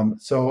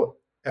 So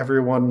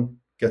everyone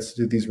gets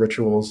to do these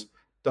rituals.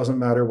 Doesn't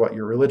matter what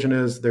your religion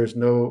is. There's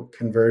no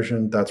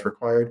conversion that's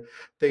required.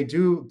 They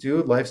do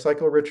life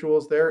cycle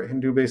rituals there,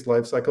 Hindu-based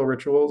life cycle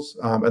rituals,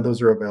 and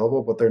those are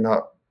available, but they're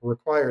not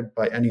required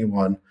by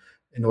anyone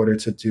in order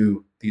to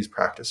do these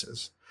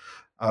practices.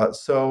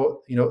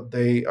 So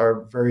they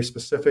are very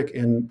specific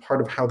in part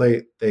of how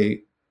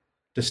they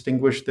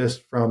distinguish this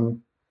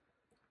from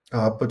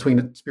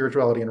between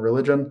spirituality and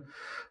religion.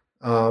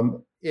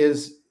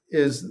 Is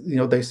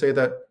they say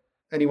that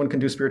anyone can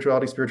do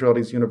spirituality.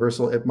 Spirituality is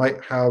universal. It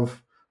might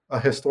have a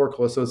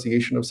historical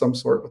association of some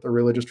sort with a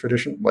religious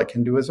tradition like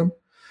Hinduism,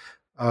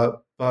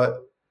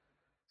 but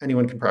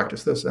anyone can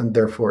practice this, and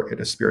therefore it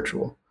is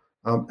spiritual.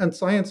 And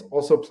science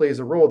also plays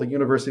a role. The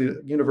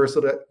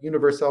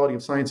universality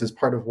of science is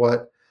part of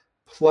what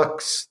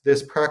plucks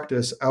this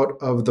practice out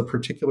of the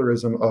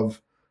particularism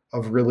of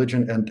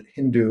religion and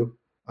Hindu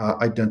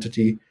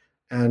identity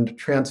and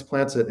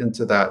transplants it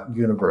into that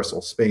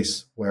universal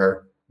space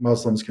where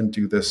Muslims can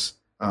do this,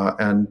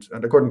 and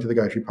according to the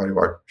Gayatri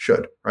Parivar,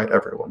 should, right?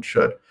 Everyone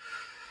should.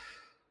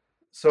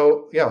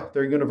 So yeah,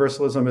 their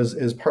universalism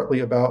is partly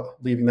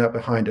about leaving that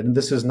behind, and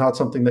this is not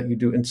something that you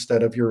do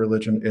instead of your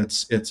religion.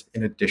 It's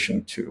in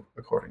addition to,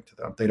 according to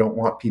them. They don't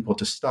want people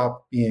to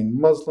stop being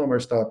Muslim or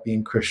stop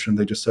being Christian.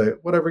 They just say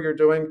whatever you're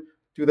doing,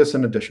 do this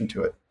in addition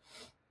to it.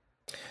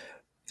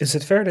 Is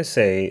it fair to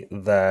say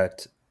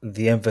that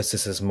the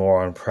emphasis is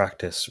more on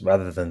practice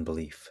rather than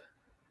belief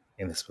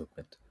in this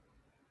movement?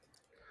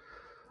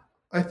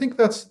 I think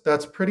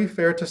that's pretty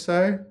fair to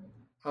say.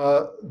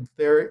 Uh,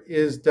 there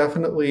is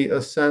definitely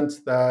a sense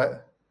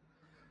that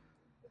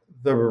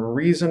the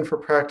reason for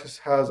practice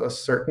has a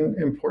certain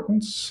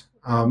importance.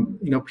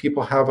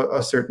 People have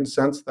a certain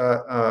sense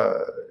that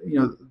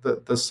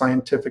the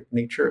scientific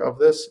nature of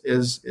this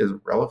is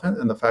relevant,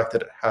 and the fact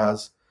that it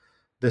has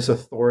this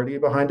authority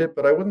behind it.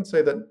 But I wouldn't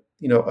say that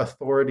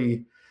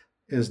authority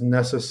is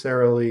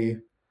necessarily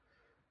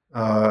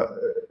uh,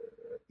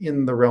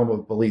 in the realm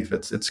of belief.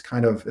 It's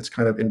kind of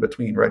in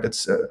between, right?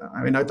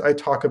 I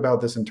talk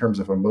about this in terms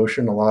of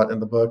emotion a lot in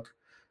the book,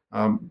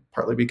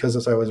 partly because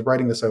as I was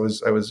writing this, I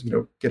was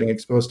getting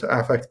exposed to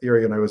affect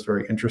theory, and I was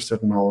very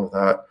interested in all of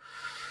that.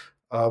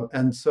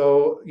 And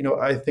so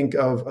I think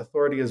of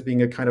authority as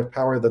being a kind of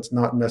power that's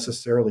not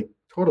necessarily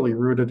totally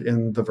rooted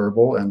in the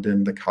verbal and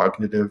in the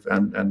cognitive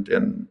and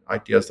in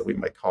ideas that we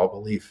might call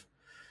belief.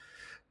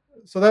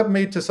 So that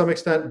may to some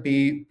extent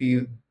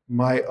be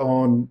my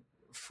own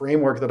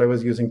framework that I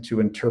was using to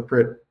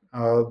interpret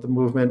the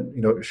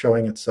movement,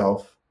 showing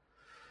itself.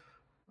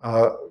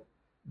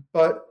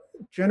 But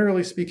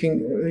generally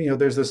speaking,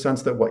 there's this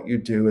sense that what you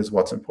do is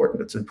what's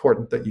important. It's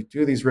important that you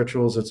do these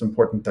rituals. It's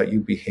important that you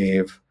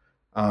behave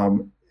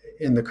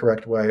in the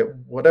correct way.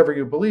 Whatever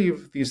you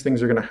believe, these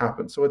things are going to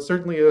happen. So it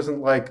certainly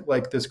isn't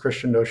like this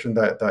Christian notion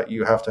that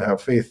you have to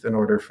have faith in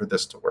order for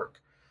this to work,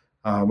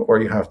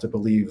 or you have to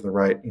believe the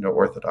right,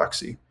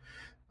 orthodoxy.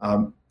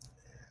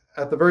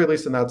 At the very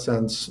least, in that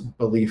sense,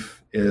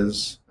 belief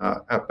is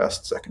at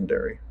best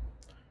secondary.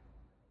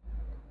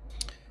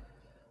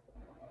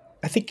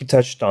 I think you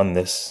touched on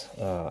this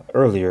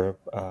earlier,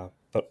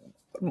 but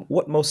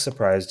what most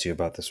surprised you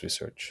about this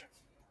research?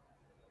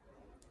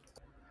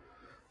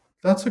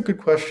 That's a good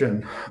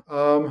question.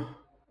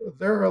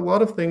 There are a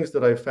lot of things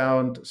that I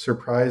found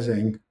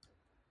surprising.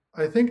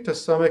 I think to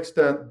some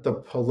extent, the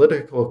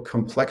political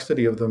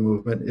complexity of the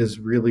movement is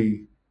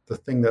really the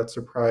thing that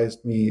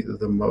surprised me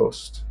the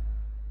most.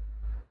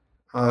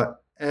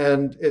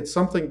 And it's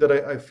something that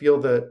I feel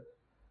that,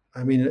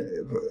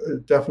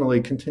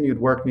 definitely continued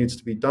work needs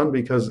to be done,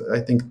 because I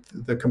think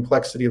the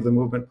complexity of the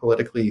movement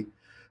politically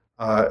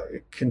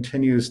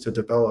continues to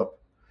develop.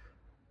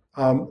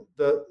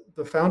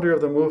 The founder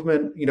of the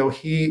movement,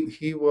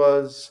 he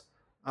was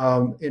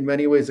in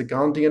many ways a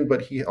Gandhian,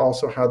 but he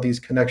also had these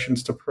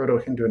connections to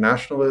proto-Hindu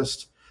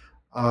nationalist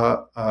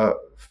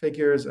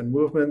figures and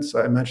movements.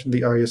 I mentioned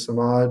the Arya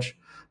Samaj.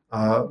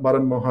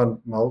 Madan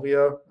Mohan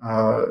Malviya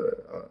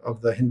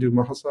of the Hindu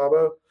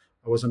Mahasabha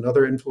was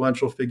another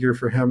influential figure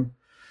for him.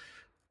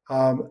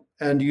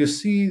 And you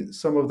see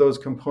some of those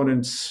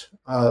components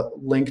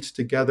linked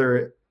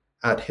together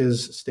at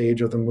his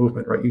stage of the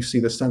movement, right? You see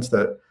the sense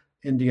that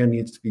India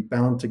needs to be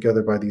bound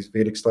together by these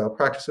Vedic style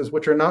practices,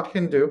 which are not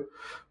Hindu,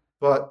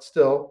 but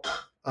still,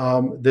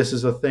 this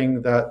is a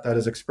thing that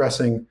is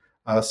expressing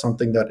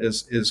something that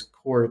is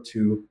core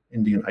to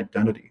Indian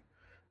identity.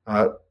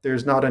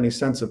 There's not any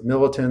sense of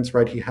militance,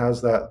 right? He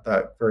has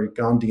that very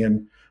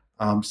Gandhian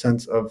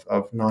sense of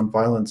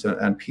nonviolence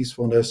and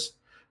peacefulness.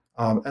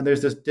 And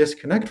there's this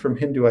disconnect from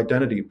Hindu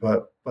identity,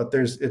 but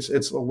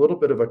it's a little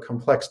bit of a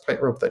complex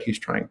tightrope that he's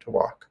trying to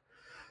walk.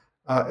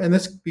 And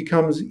this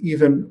becomes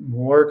even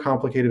more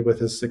complicated with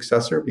his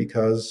successor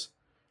because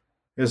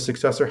his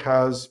successor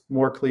has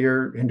more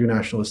clear Hindu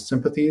nationalist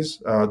sympathies.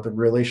 The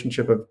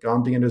relationship of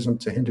Gandhianism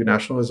to Hindu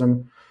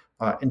nationalism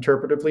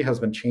interpretively has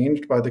been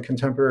changed by the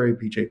contemporary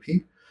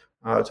BJP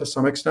to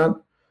some extent.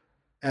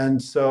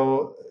 And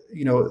so,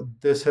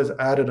 this has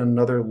added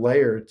another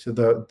layer to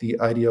the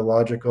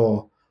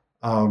ideological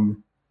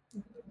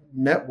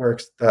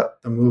networks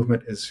that the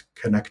movement is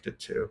connected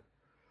to.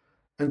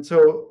 And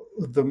so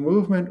the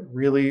movement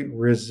really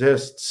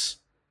resists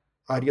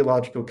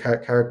ideological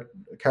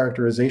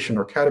characterization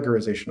or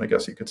categorization, I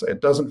guess you could say.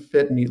 It doesn't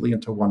fit neatly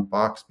into one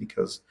box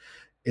because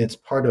it's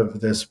part of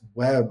this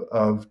web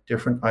of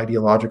different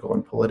ideological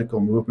and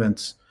political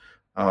movements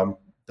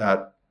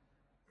that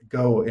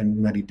go in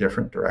many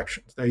different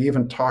directions. They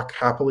even talk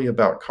happily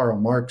about Karl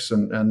Marx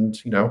and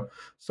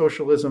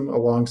socialism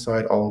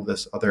alongside all of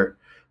this other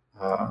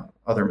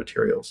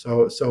material.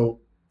 So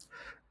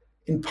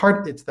in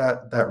part, it's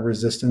that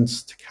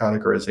resistance to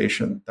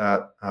categorization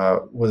that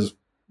was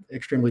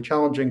extremely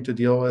challenging to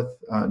deal with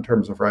in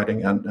terms of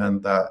writing,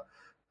 and that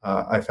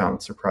I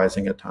found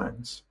surprising at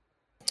times.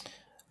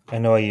 I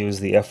know I use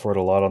the F word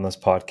a lot on this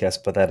podcast,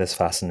 but that is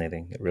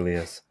fascinating. It really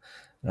is.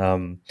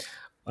 I'd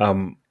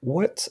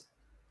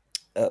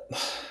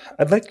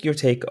like your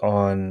take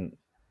on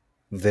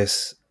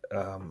this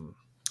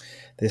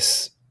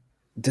this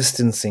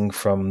distancing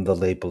from the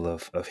label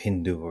of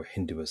Hindu or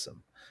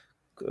Hinduism,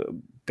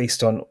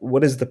 based on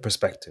what is the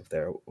perspective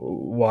there?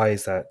 Why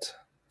is that?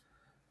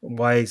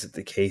 Why is it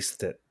the case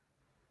that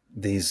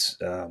these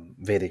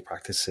Vedic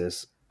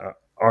practices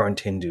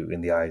aren't Hindu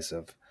in the eyes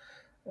of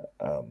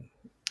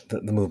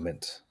the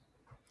movement?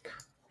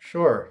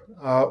 Sure.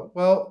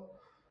 Well,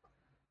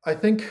 I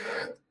think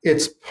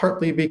it's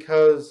partly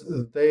because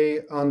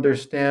they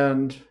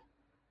understand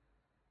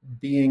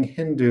being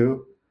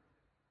Hindu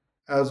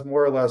as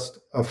more or less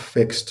a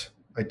fixed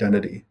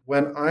identity.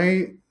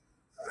 To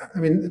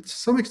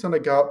some extent, I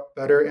got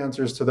better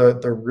answers to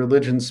the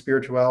religion,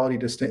 spirituality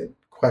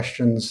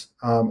questions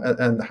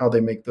and how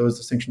they make those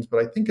distinctions,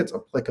 but I think it's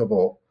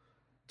applicable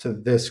to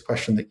this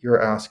question that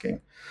you're asking.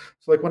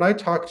 So like when I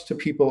talked to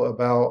people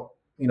about,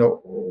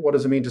 what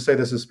does it mean to say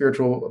this is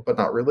spiritual but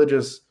not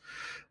religious?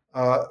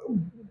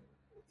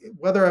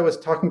 Whether I was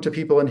talking to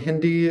people in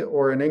Hindi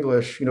or in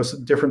English,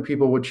 different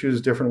people would choose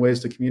different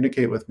ways to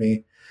communicate with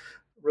me.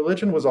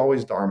 Religion was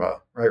always dharma,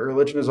 right?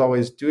 Religion is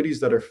always duties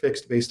that are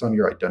fixed based on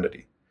your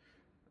identity.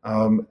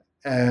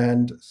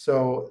 And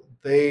so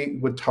they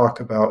would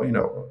talk about,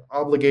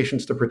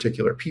 obligations to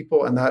particular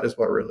people, and that is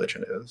what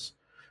religion is.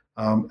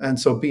 And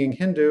so being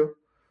Hindu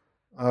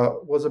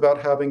was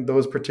about having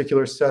those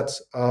particular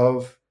sets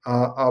of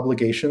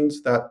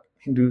obligations that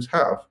Hindus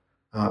have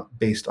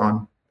based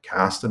on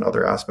caste and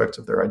other aspects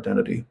of their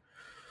identity.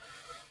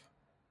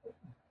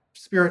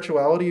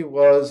 Spirituality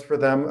was for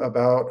them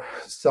about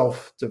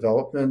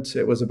self-development.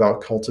 It was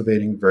about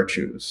cultivating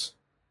virtues.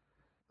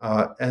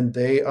 And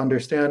they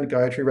understand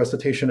Gayatri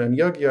recitation and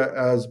yajna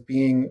as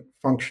being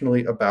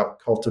functionally about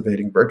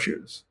cultivating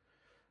virtues.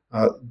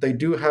 They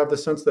do have the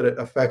sense that it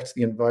affects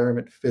the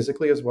environment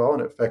physically as well,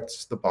 and it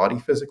affects the body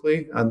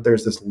physically. And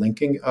there's this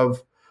linking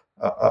of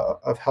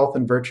health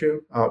and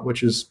virtue,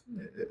 which is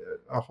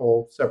a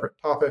whole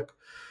separate topic.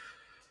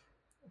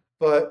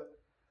 But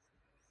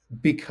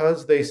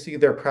because they see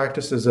their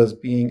practices as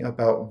being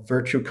about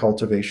virtue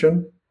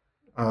cultivation,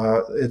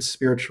 it's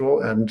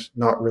spiritual and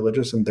not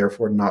religious, and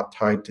therefore not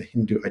tied to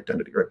Hindu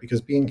identity, right?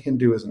 Because being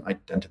Hindu is an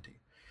identity.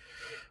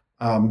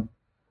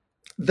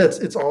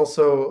 It's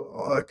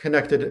also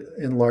connected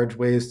in large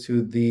ways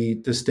to the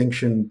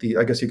distinction,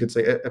 I guess you could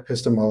say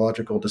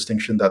epistemological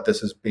distinction, that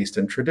this is based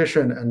in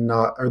tradition and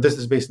not, or this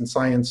is based in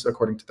science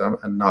according to them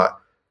and not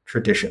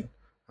tradition.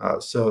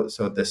 So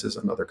this is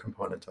another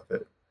component of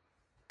it.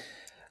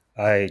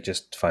 I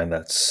just find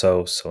that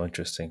so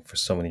interesting for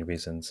so many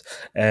reasons.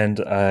 And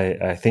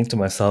I think to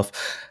myself,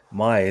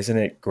 isn't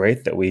it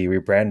great that we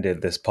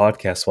rebranded this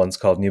podcast once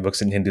called New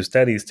Books in Hindu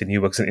Studies to New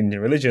Books in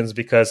Indian Religions,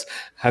 because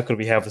how could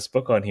we have this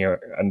book on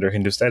here under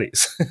Hindu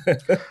Studies?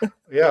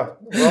 Yeah.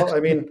 Well,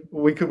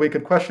 we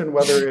could question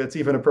whether it's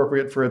even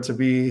appropriate for it to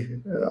be,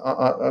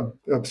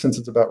 since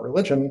it's about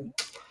religion.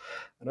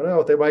 I don't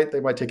know. They might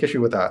take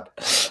issue with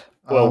that.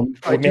 Well,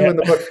 I do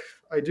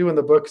in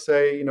the book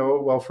say,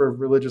 well, for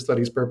religious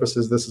studies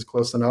purposes, this is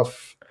close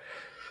enough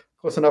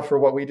for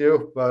what we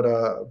do.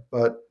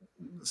 But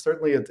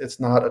certainly it's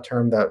not a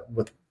term that,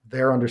 with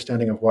their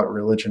understanding of what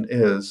religion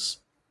is,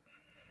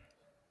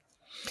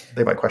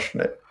 they might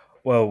question it.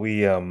 Well,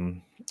 we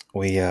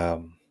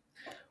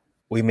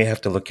may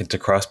have to look into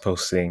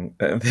cross-posting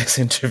this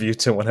interview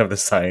to one of the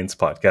science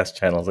podcast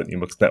channels at New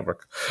Books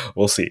Network.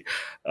 We'll see.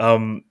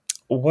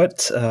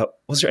 What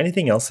was there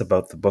anything else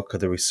about the book or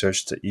the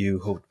research that you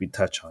hoped we'd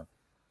touch on?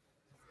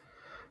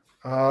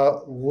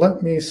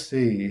 Let me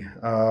see.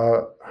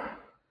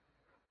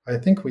 I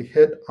think we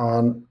hit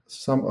on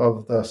some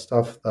of the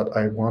stuff that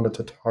I wanted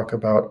to talk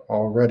about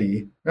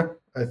already. Yeah,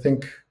 I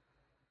think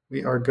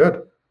we are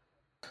good.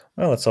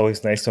 Well, it's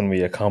always nice when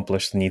we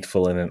accomplish the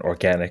needful in an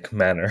organic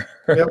manner.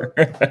 Yep.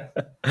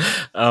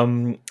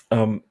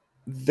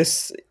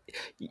 This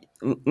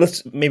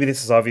maybe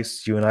this is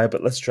obvious to you and I,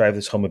 but let's drive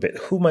this home a bit.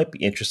 Who might be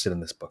interested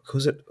in this book?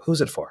 Who's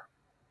it for?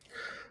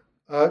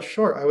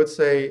 Sure. I would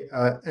say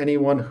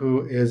anyone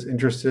who is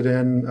interested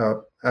in,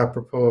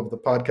 apropos of the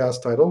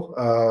podcast title,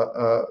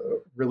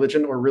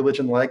 religion or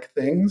religion-like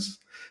things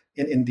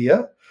in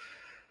India.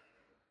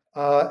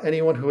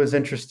 Anyone who is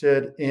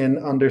interested in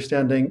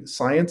understanding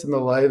science and the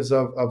lives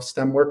of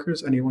STEM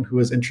workers. Anyone who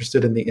is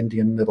interested in the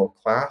Indian middle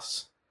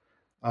class.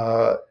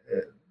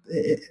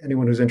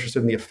 Anyone who's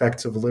interested in the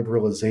effects of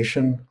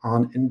liberalization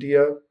on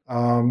India.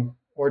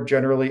 Or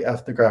generally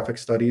ethnographic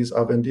studies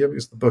of India,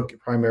 because the book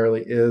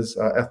primarily is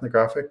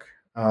ethnographic.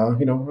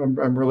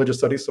 I'm religious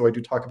studies, so I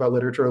do talk about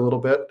literature a little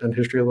bit and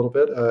history a little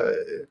bit,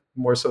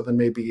 more so than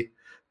maybe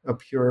a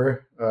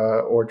pure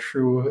or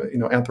true,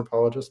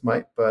 anthropologist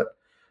might. But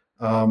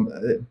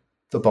the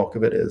bulk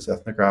of it is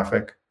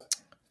ethnographic.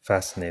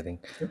 Fascinating.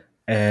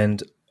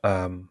 And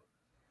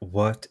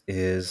what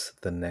is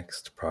the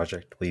next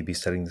project? Will you be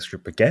studying this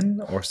group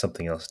again, or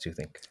something else, do you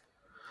think?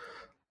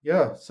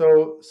 Yeah,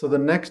 so the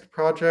next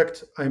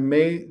project, I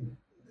may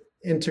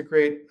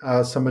integrate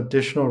some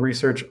additional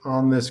research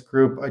on this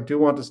group. I do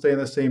want to stay in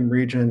the same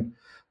region,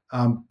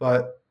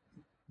 but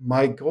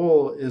my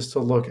goal is to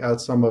look at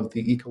some of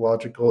the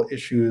ecological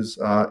issues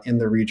in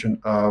the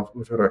region of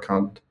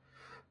Uttarakhand.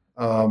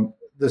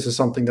 This is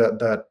something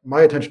that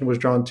my attention was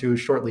drawn to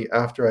shortly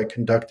after I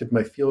conducted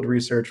my field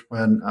research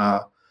when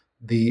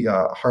the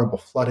horrible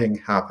flooding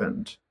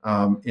happened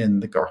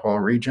in the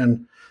Garhwal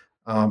region.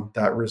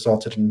 That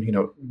resulted in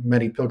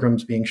many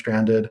pilgrims being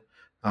stranded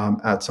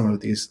at some of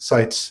these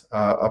sites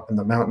up in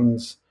the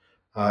mountains,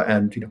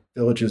 and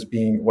villages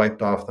being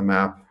wiped off the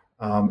map.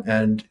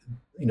 And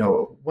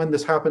when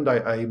this happened,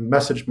 I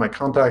messaged my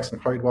contacts in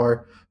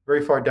Haridwar,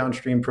 very far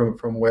downstream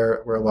from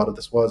where a lot of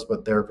this was,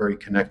 but they're very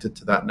connected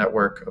to that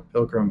network of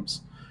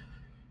pilgrims.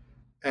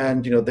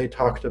 And they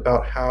talked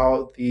about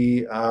how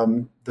the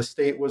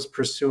state was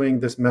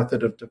pursuing this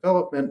method of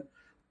development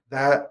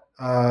that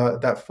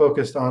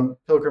focused on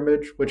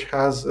pilgrimage, which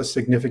has a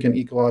significant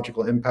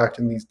ecological impact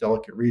in these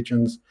delicate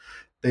regions.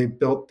 They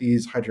built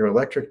these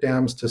hydroelectric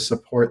dams to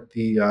support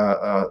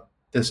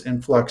this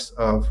influx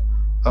of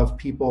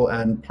people,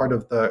 and part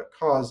of the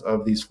cause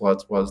of these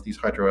floods was these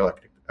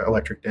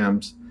hydroelectric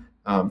dams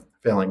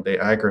failing. They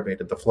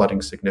aggravated the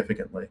flooding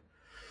significantly.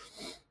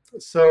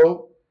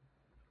 So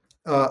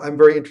I'm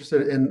very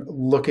interested in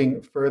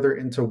looking further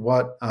into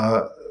what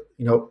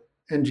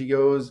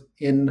NGOs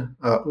in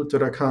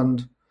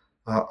Uttarakhand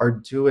are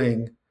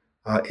doing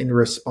in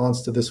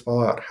response to this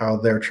fallout, how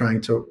they're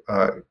trying to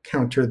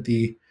counter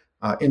the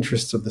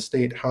interests of the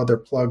state, how they're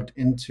plugged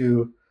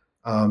into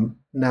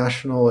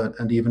national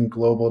and even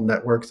global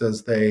networks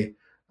as they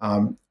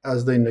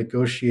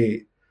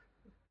negotiate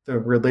the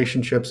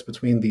relationships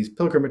between these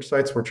pilgrimage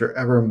sites, which are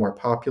ever more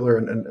popular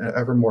and an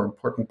ever more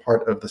important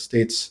part of the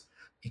state's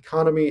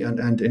economy,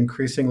 and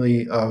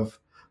increasingly of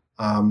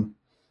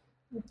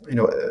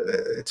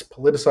it's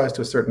politicized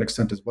to a certain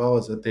extent as well,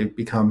 as that they've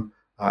become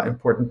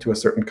important to a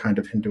certain kind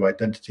of Hindu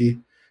identity,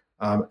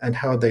 and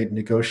how they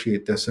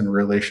negotiate this in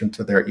relation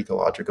to their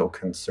ecological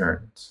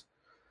concerns.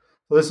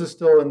 So this is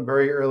still in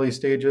very early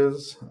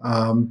stages,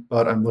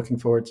 but I'm looking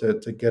forward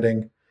to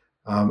getting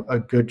a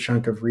good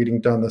chunk of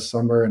reading done this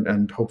summer,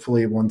 and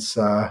hopefully once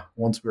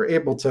we're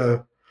able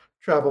to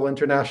travel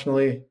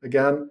internationally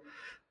again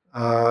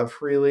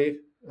freely,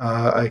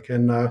 I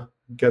can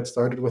get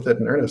started with it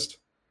in earnest.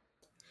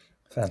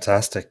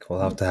 Fantastic. We'll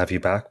have to have you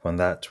back when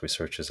that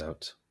research is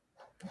out.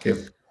 Thank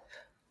you.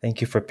 Thank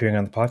you for appearing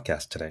on the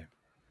podcast today.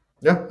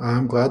 Yeah,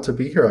 I'm glad to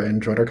be here. I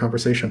enjoyed our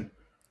conversation.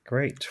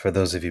 Great. For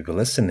those of you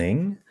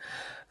listening,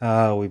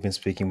 we've been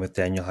speaking with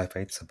Daniel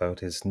Heifetz about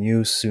his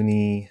new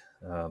Sunni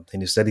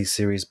Hindu Studies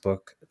series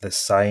book, The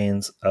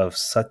Science of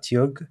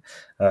Satyug,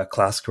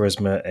 Class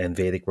Charisma and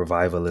Vedic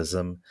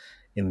Revivalism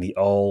in the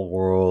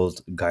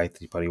All-World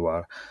Gayatri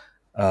Parivar.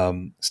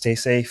 Stay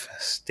safe,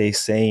 stay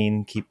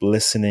sane, keep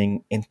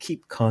listening, and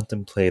keep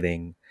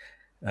contemplating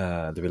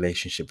the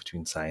relationship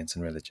between science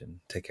and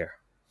religion. Take care.